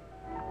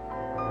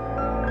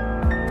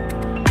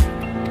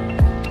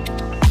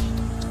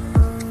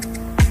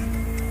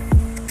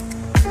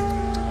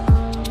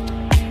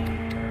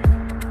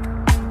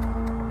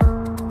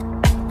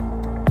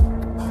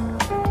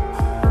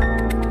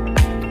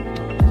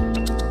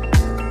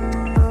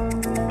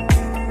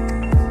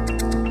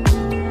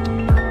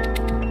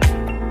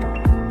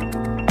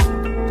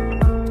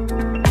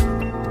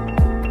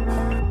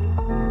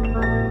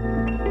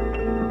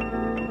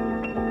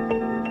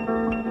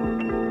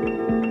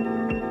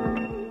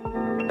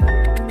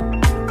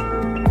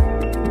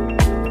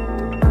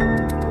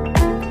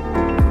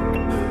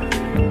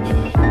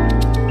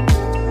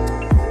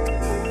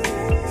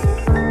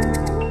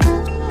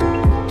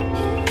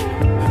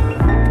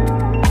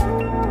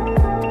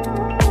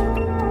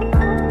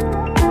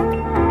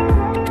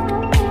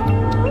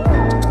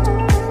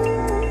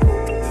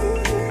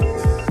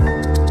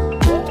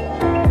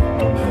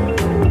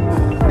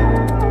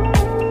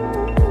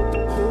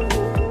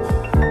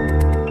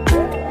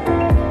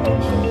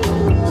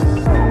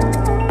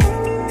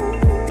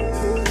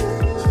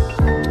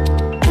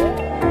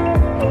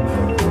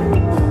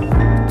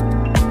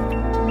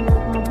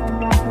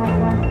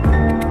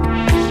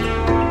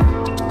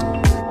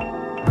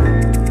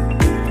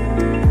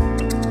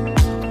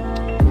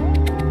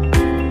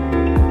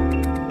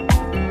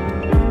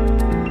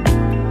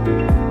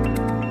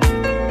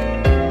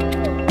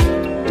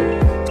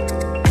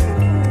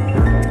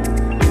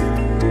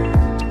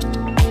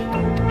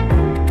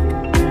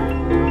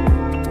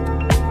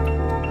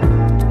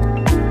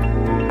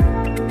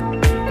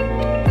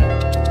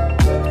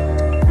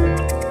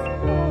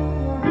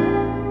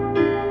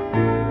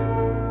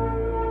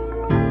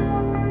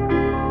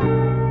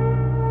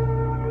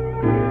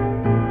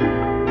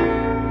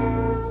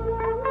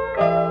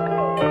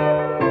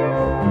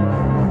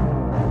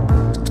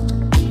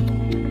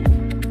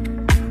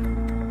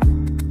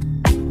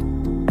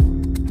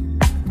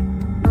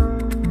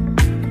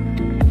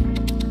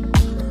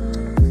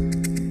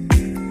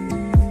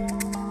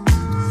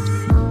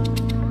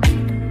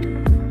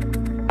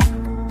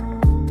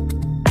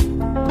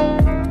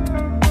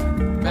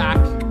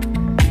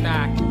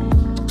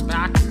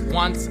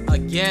 once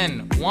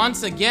again,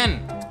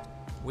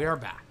 we are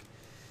back.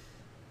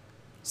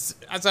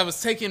 As I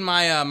was taking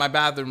my my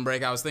bathroom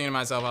break, I was thinking to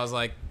myself, I was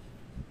like,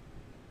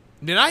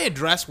 did I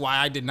address why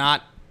I did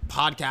not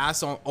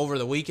podcast over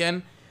the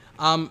weekend?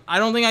 I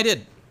don't think I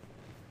did.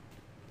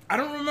 I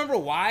don't remember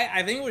why.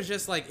 I think it was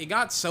just like, it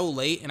got so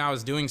late and I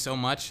was doing so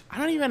much. I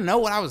don't even know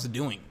what I was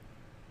doing.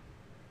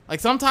 Like,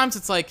 sometimes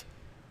it's like,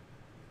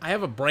 I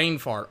have a brain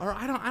fart, or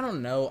I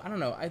don't know.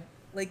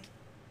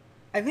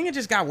 I think it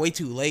just got way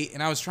too late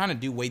and I was trying to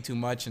do way too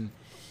much and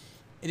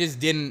it just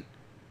didn't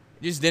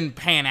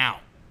pan out.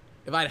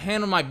 If I'd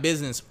handled my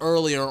business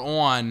earlier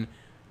on,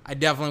 I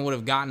definitely would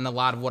have gotten a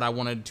lot of what I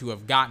wanted to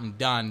have gotten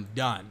done.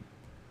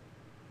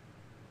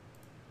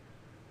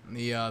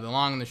 The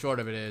long and the short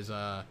of it is,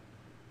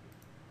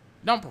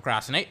 don't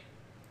procrastinate.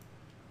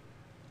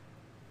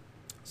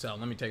 So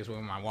let me take a swig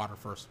of my water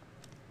first.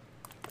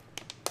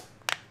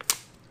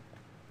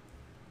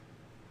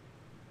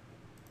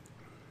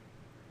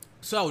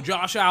 So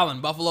Josh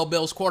Allen, Buffalo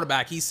Bills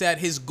quarterback, he said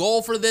his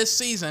goal for this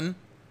season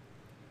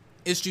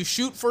is to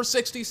shoot for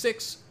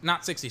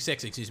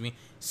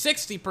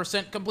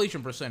 60%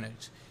 completion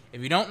percentage.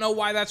 If you don't know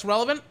why that's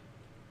relevant,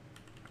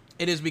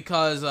 it is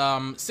because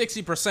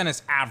 60%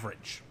 is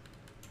average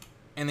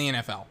in the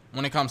NFL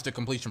when it comes to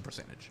completion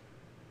percentage.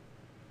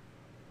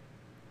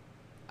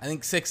 I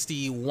think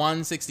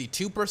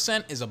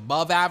 62% is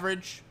above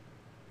average.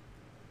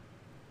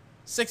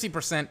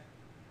 60%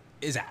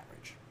 is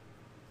average.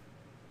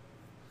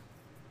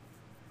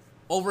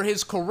 Over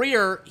his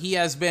career, he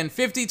has been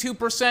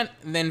 52%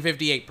 and then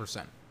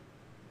 58%.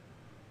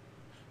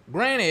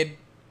 Granted,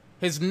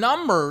 his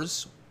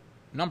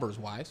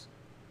numbers-wise,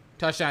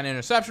 touchdown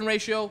interception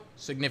ratio,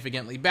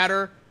 significantly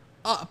better,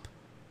 up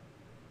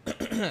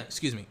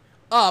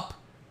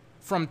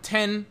from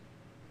 10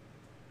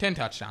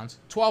 touchdowns,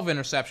 12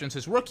 interceptions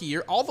his rookie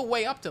year, all the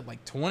way up to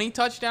like 20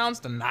 touchdowns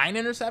to 9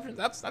 interceptions.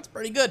 That's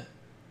pretty good.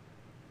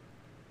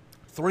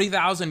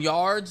 3,000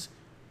 yards,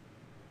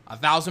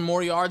 1,000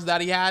 more yards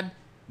that he had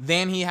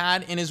than he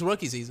had in his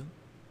rookie season.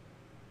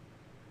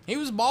 He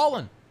was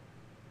balling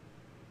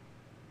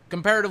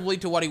comparatively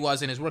to what he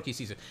was in his rookie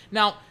season.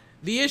 Now,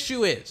 the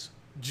issue is,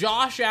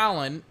 Josh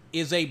Allen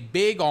is a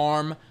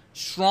big-arm,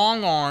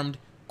 strong-armed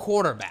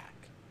quarterback,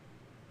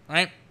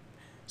 right?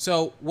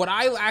 So what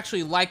I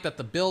actually like that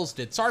the Bills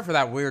did, sorry for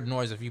that weird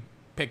noise if you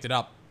picked it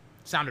up.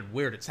 It sounded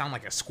weird. It sounded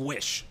like a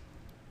squish.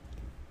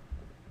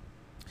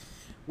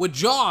 With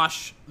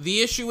Josh,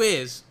 the issue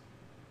is,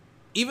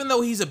 even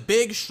though he's a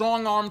big,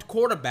 strong-armed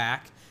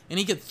quarterback and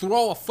he could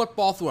throw a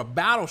football through a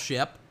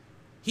battleship,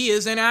 he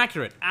is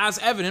inaccurate, as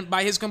evident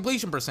by his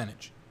completion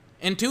percentage.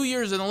 In 2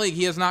 years in the league,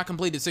 he has not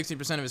completed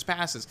 60% of his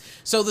passes.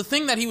 So the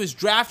thing that he was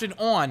drafted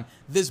on,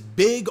 this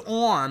big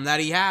arm that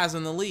he has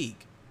in the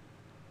league,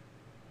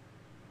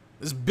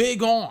 this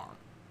big arm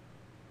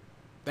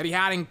that he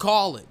had in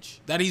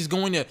college, that he's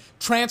going to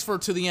transfer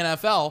to the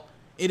NFL,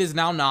 it is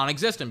now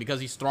non-existent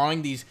because he's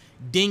throwing these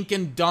dink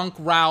and dunk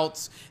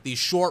routes, these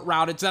short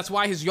routes. That's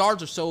why his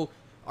yards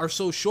are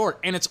so short.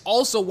 And it's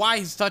also why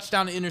his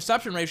touchdown to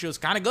interception ratio is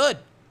kind of good.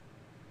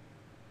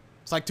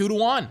 It's like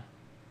 2-to-1.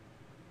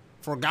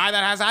 For a guy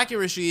that has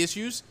accuracy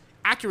issues,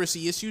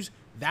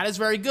 that is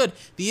very good.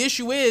 The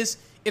issue is,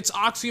 it's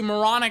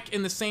oxymoronic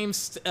in the same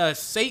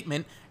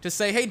statement to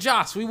say, hey,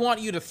 Josh, we want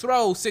you to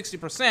throw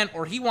 60%,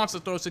 or he wants to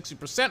throw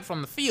 60%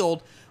 from the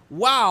field,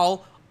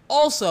 while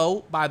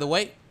also, by the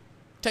way,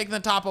 taking the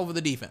top over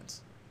the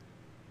defense.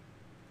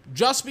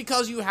 Just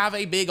because you have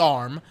a big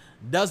arm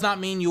does not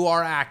mean you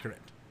are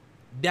accurate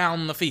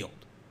down the field.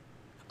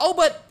 Oh,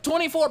 but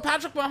 24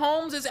 Patrick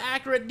Mahomes is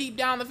accurate deep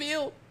down the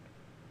field.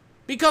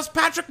 Because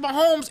Patrick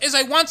Mahomes is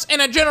a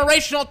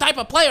once-in-a-generational type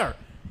of player.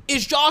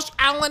 Is Josh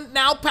Allen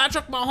now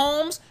Patrick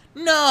Mahomes?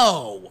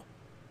 No.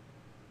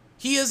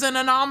 He is an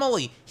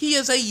anomaly. He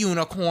is a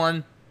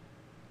unicorn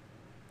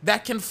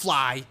that can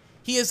fly.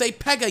 He is a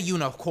Pega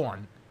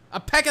unicorn. A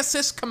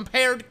Pegasus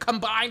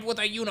combined with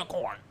a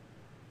unicorn.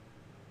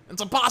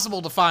 It's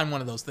impossible to find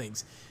one of those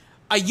things.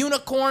 A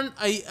unicorn,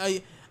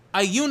 a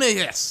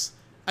unicus.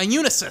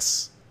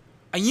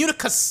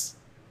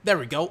 There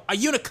we go. A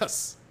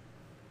unicus.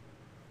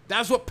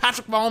 That's what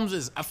Patrick Mahomes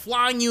is. A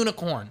flying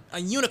unicorn.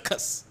 A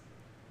unicus.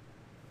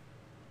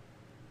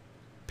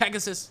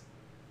 Pegasus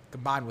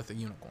combined with a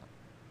unicorn.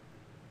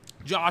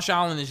 Josh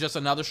Allen is just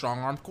another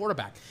strong-armed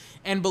quarterback.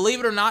 And believe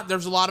it or not,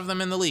 there's a lot of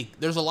them in the league.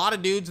 There's a lot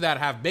of dudes that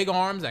have big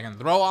arms that can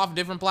throw off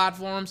different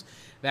platforms,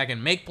 that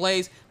can make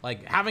plays.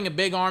 Like, having a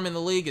big arm in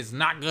the league is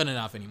not good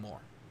enough anymore.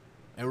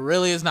 It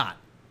really is not.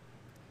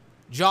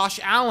 Josh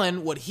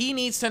Allen, what he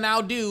needs to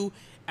now do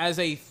as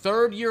a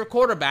third-year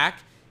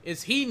quarterback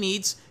is he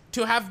needs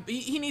to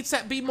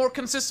be more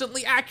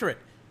consistently accurate.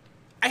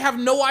 I have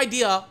no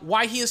idea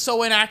why he is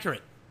so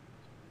inaccurate.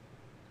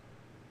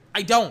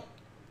 I don't.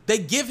 They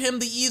give him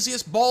the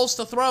easiest balls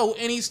to throw,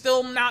 and he's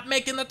still not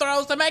making the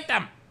throws to make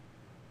them.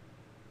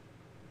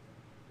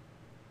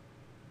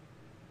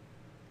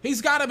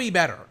 He's got to be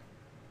better.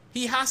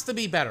 He has to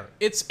be better.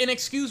 It's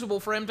inexcusable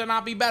for him to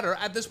not be better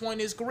at this point in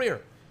his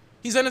career.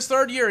 He's in his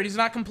third year, and he's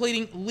not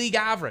completing league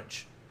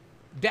average.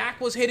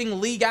 Dak was hitting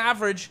league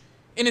average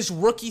in his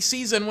rookie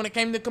season when it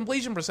came to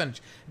completion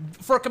percentage.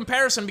 For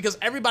comparison, because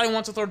everybody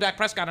wants to throw Dak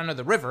Prescott under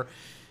the river,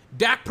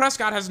 Dak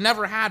Prescott has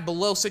never had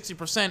below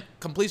 60%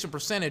 completion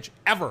percentage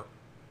ever.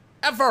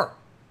 Ever.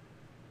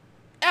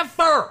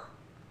 Ever.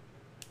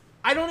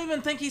 I don't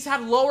even think he's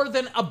had lower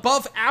than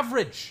above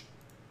average.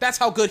 That's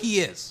how good he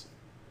is.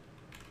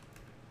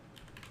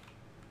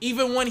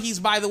 Even when he's,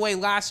 by the way,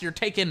 last year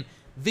taking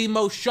the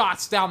most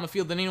shots down the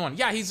field than anyone.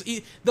 Yeah,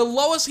 the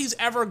lowest he's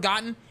ever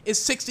gotten is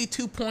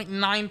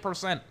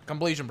 62.9%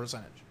 completion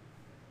percentage.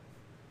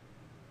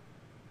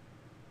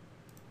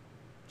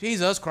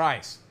 Jesus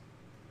Christ.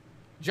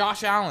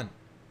 Josh Allen,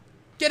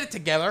 get it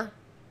together.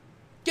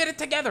 Get it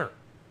together.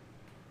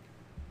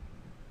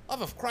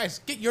 Love of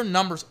Christ, get your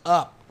numbers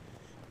up.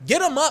 Get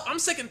them up. I'm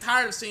sick and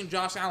tired of seeing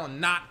Josh Allen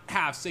not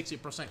have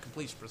 60%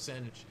 completion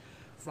percentage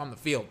from the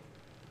field.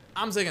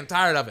 I'm sick and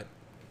tired of it.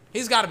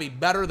 He's got to be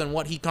better than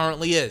what he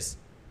currently is.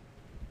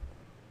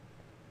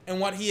 And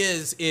what he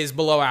is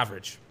below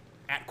average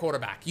at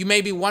quarterback. You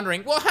may be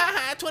wondering, well,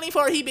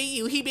 24, he beat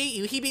you. He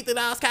beat the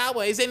Dallas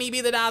Cowboys. And he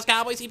beat the Dallas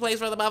Cowboys. He plays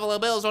for the Buffalo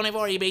Bills.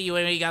 24, he beat you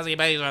because he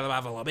plays for the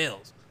Buffalo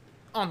Bills.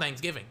 On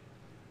Thanksgiving.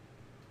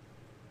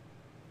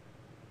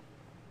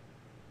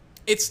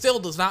 It still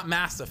does not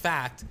mask the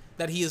fact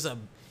that he is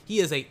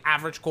a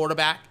average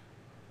quarterback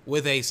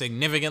with a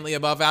significantly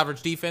above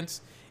average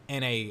defense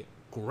and a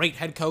great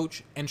head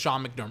coach and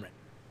Sean McDermott.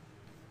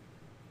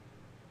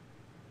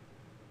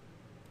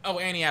 Oh,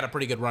 and he had a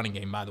pretty good running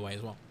game, by the way,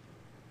 as well.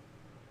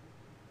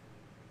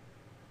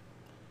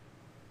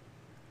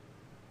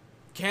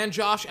 Can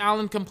Josh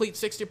Allen complete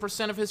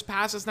 60% of his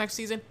passes next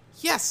season?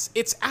 Yes,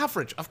 it's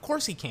average. Of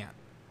course he can.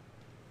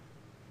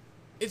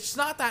 It's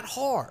not that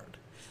hard.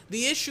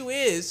 The issue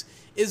is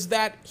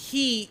that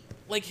his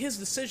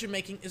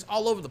decision-making is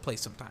all over the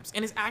place sometimes,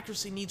 and his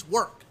accuracy needs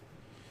work.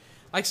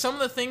 Like some of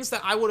the things that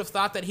I would have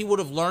thought that he would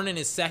have learned in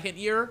his second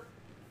year,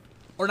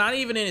 or not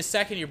even in his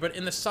second year, but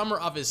in the summer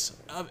of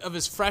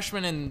his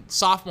freshman and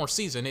sophomore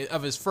season,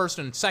 of his first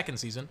and second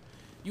season,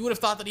 you would have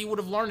thought that he would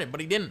have learned it,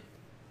 but he didn't.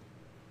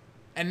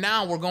 And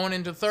now we're going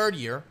into his third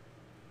year.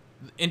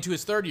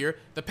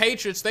 The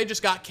Patriots, they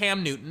just got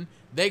Cam Newton.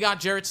 They got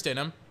Jarrett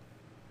Stidham.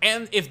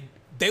 And if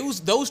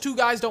those two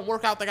guys don't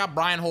work out, they got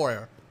Brian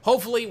Hoyer.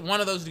 Hopefully one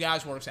of those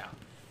guys works out.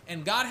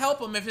 And God help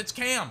him if it's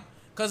Cam.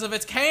 Because if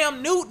it's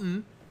Cam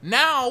Newton,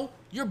 now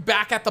you're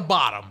back at the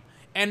bottom.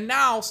 And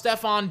now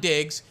Stephon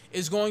Diggs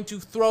is going to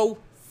throw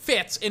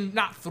fits, and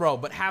not throw,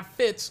 but have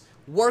fits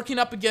working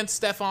up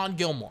against Stephon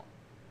Gilmore.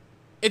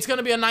 It's going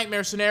to be a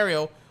nightmare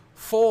scenario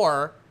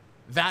for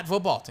that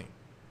football team.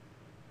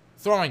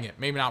 Throwing it,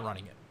 maybe not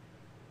running it.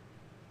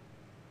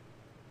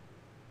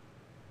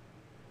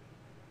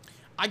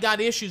 I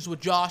got issues with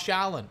Josh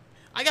Allen.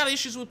 I got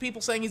issues with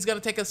people saying he's going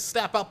to take a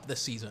step up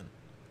this season.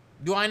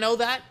 Do I know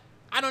that?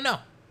 I don't know.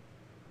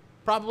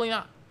 Probably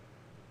not.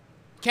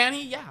 Can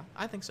he? Yeah,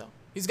 I think so.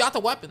 He's got the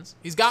weapons.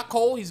 He's got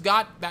Cole. He's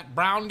got that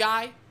Brown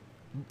guy.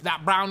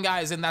 That Brown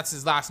guy that's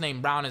his last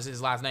name. Brown is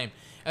his last name.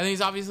 And then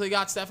he's obviously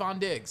got Stephon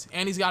Diggs.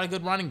 And he's got a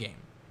good running game.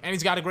 And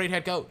he's got a great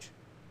head coach.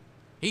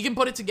 He can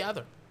put it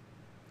together.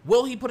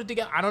 Will he put it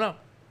together? I don't know.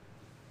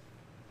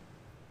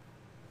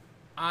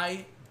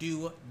 I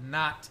do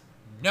not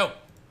know.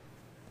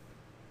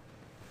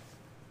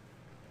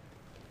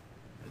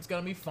 It's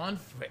going to be fun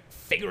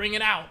figuring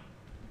it out.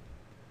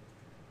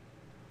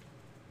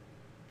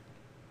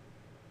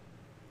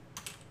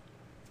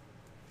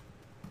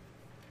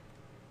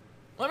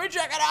 Let me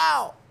check it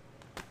out.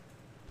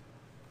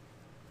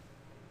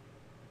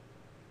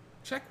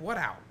 Check what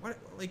out? What,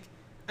 like,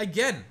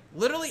 again,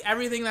 literally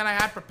everything that I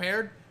had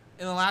prepared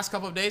in the last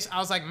couple of days, I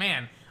was like,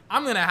 man,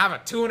 I'm going to have a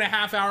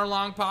 2.5 hour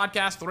long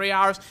podcast, 3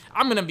 hours.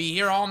 I'm going to be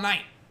here all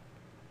night.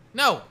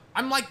 No,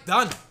 I'm like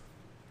done.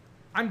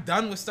 I'm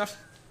done with stuff.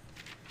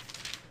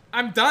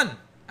 I'm done.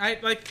 I'm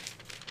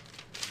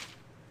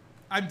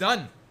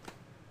done.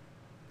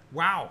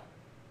 Wow.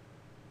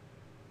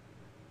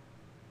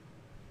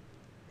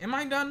 Am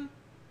I done?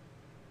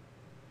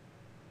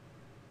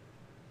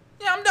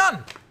 Yeah, I'm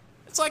done.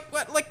 It's like,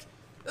 what, like,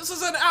 this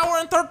is an hour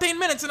and 13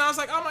 minutes, and I was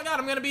like, oh my god,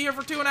 I'm gonna be here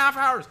for 2.5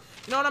 hours.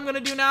 You know what I'm gonna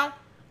do now?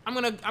 I'm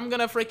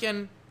gonna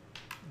freaking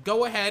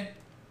go ahead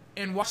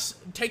and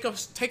take a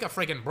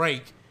freaking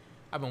break.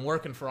 I've been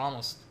working for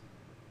almost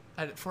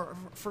for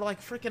like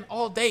freaking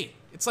all day.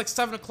 It's like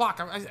 7 o'clock.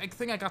 I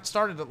think I got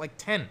started at like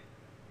 10.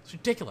 It's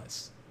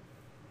ridiculous.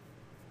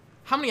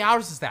 How many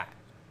hours is that?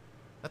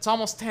 That's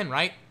almost 10,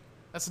 right?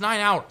 That's 9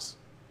 hours.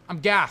 I'm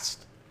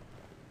gassed.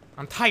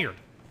 I'm tired.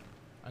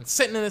 I'm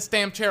sitting in this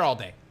damn chair all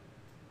day.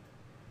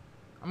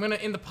 I'm going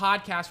to end the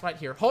podcast right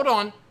here. Hold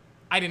on.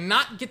 I did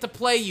not get to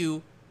play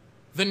you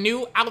the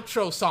new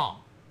outro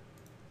song.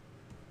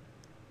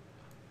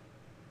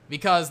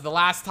 Because the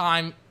last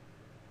time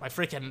my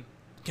freaking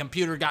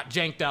computer got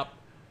janked up.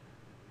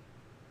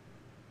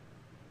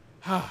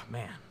 Oh,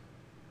 man.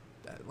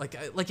 Like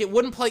it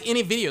wouldn't play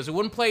any videos. It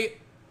wouldn't play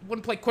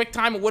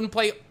QuickTime. It wouldn't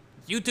play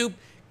YouTube.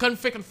 Couldn't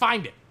freaking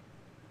find it.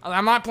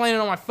 I'm not playing it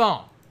on my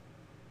phone.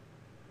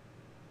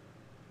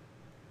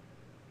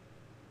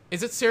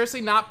 Is it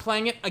seriously not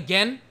playing it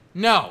again?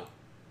 No.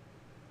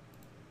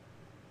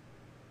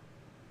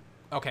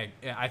 Okay,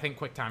 yeah, I think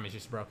QuickTime is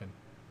just broken.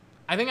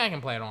 I think I can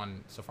play it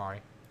on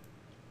Safari.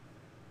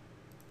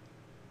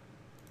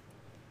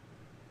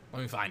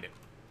 Let me find it.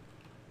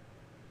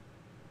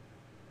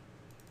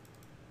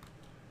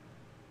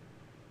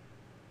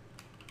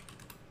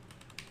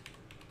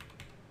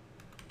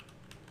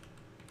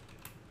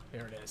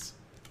 Here it is.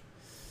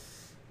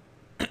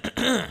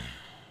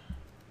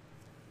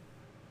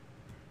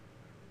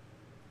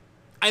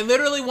 I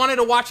literally wanted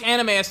to watch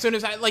anime as soon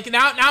as I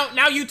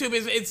now YouTube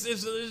is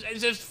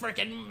just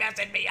freaking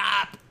messing me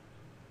up.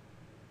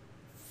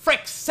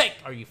 Frick's sake,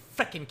 are you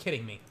freaking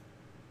kidding me?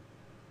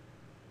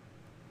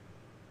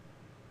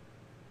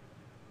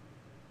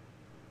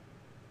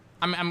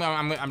 I'm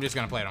just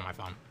gonna play it on my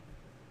phone.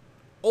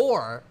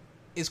 Or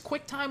is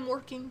QuickTime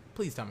working?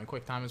 Please tell me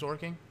QuickTime is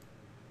working.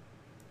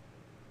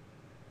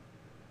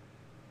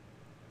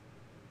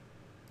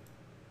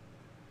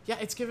 Yeah,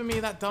 it's giving me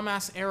that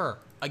dumbass error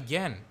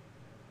again.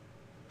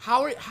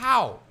 How?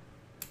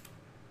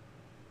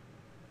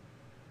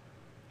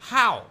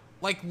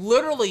 Like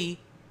literally,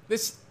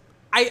 this.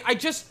 I'm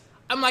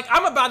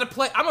about to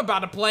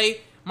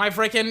play my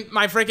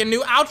freaking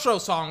new outro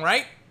song,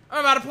 right? I'm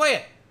about to play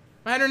it.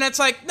 My internet's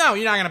like, no,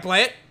 you're not gonna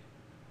play it.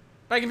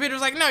 My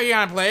computer's like, no, you're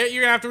not gonna play it.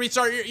 You're gonna have to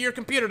restart your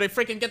computer to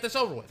freaking get this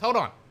over with. Hold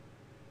on.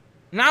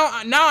 Now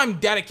I'm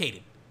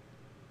dedicated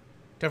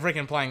to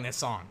freaking playing this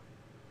song.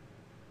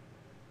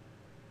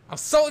 I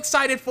was so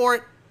excited for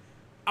it.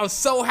 I was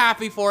so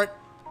happy for it.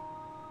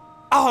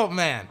 Oh,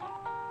 man.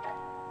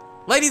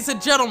 Ladies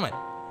and gentlemen,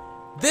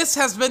 this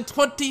has been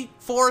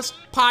 24's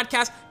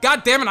podcast.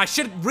 God damn it, I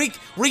should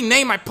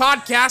rename my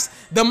podcast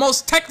the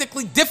most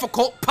technically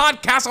difficult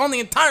podcast on the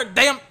entire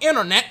damn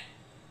internet.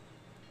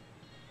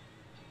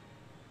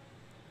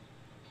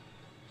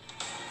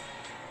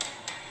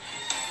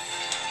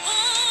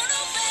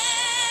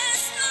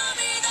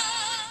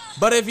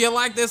 But if you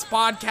like this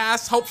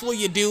podcast, hopefully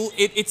you do.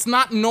 It's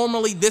not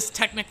normally this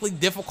technically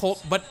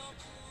difficult, but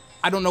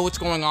I don't know what's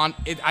going on.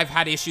 I've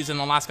had issues in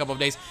the last couple of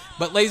days.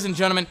 But ladies and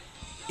gentlemen,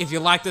 if you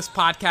like this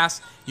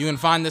podcast, you can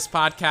find this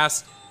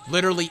podcast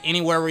literally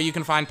anywhere where you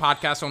can find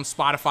podcasts on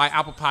Spotify,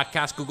 Apple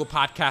Podcasts, Google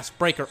Podcasts,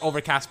 Breaker,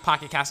 Overcast,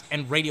 Pocket Cast,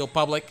 and Radio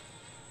Public.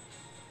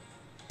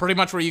 Pretty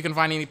much where you can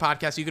find any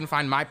podcast, you can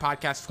find my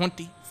podcast,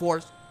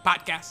 24's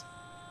Podcast.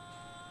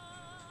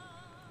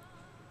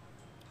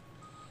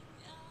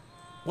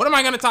 What am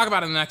I going to talk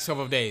about in the next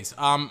couple of days?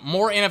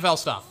 More NFL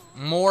stuff.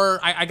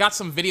 I got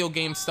some video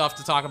game stuff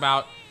to talk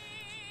about.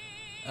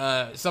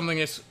 Something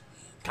just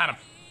kind of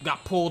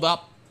got pulled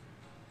up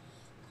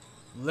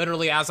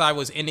literally as I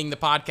was ending the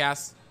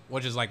podcast,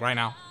 which is like right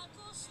now.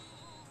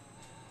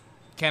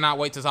 Cannot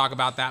wait to talk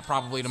about that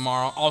probably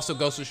tomorrow. Also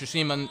Ghost of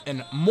Tsushima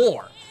and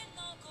more.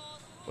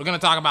 We're going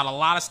to talk about a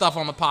lot of stuff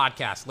on the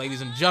podcast,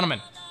 ladies and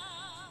gentlemen.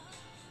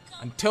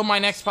 Until my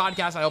next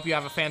podcast, I hope you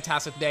have a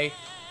fantastic day.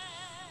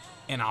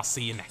 And I'll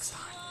see you next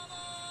time.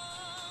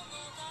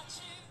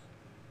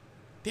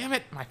 Damn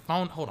it, my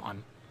phone. Hold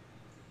on.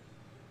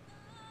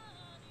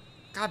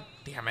 God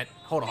damn it.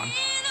 Hold on.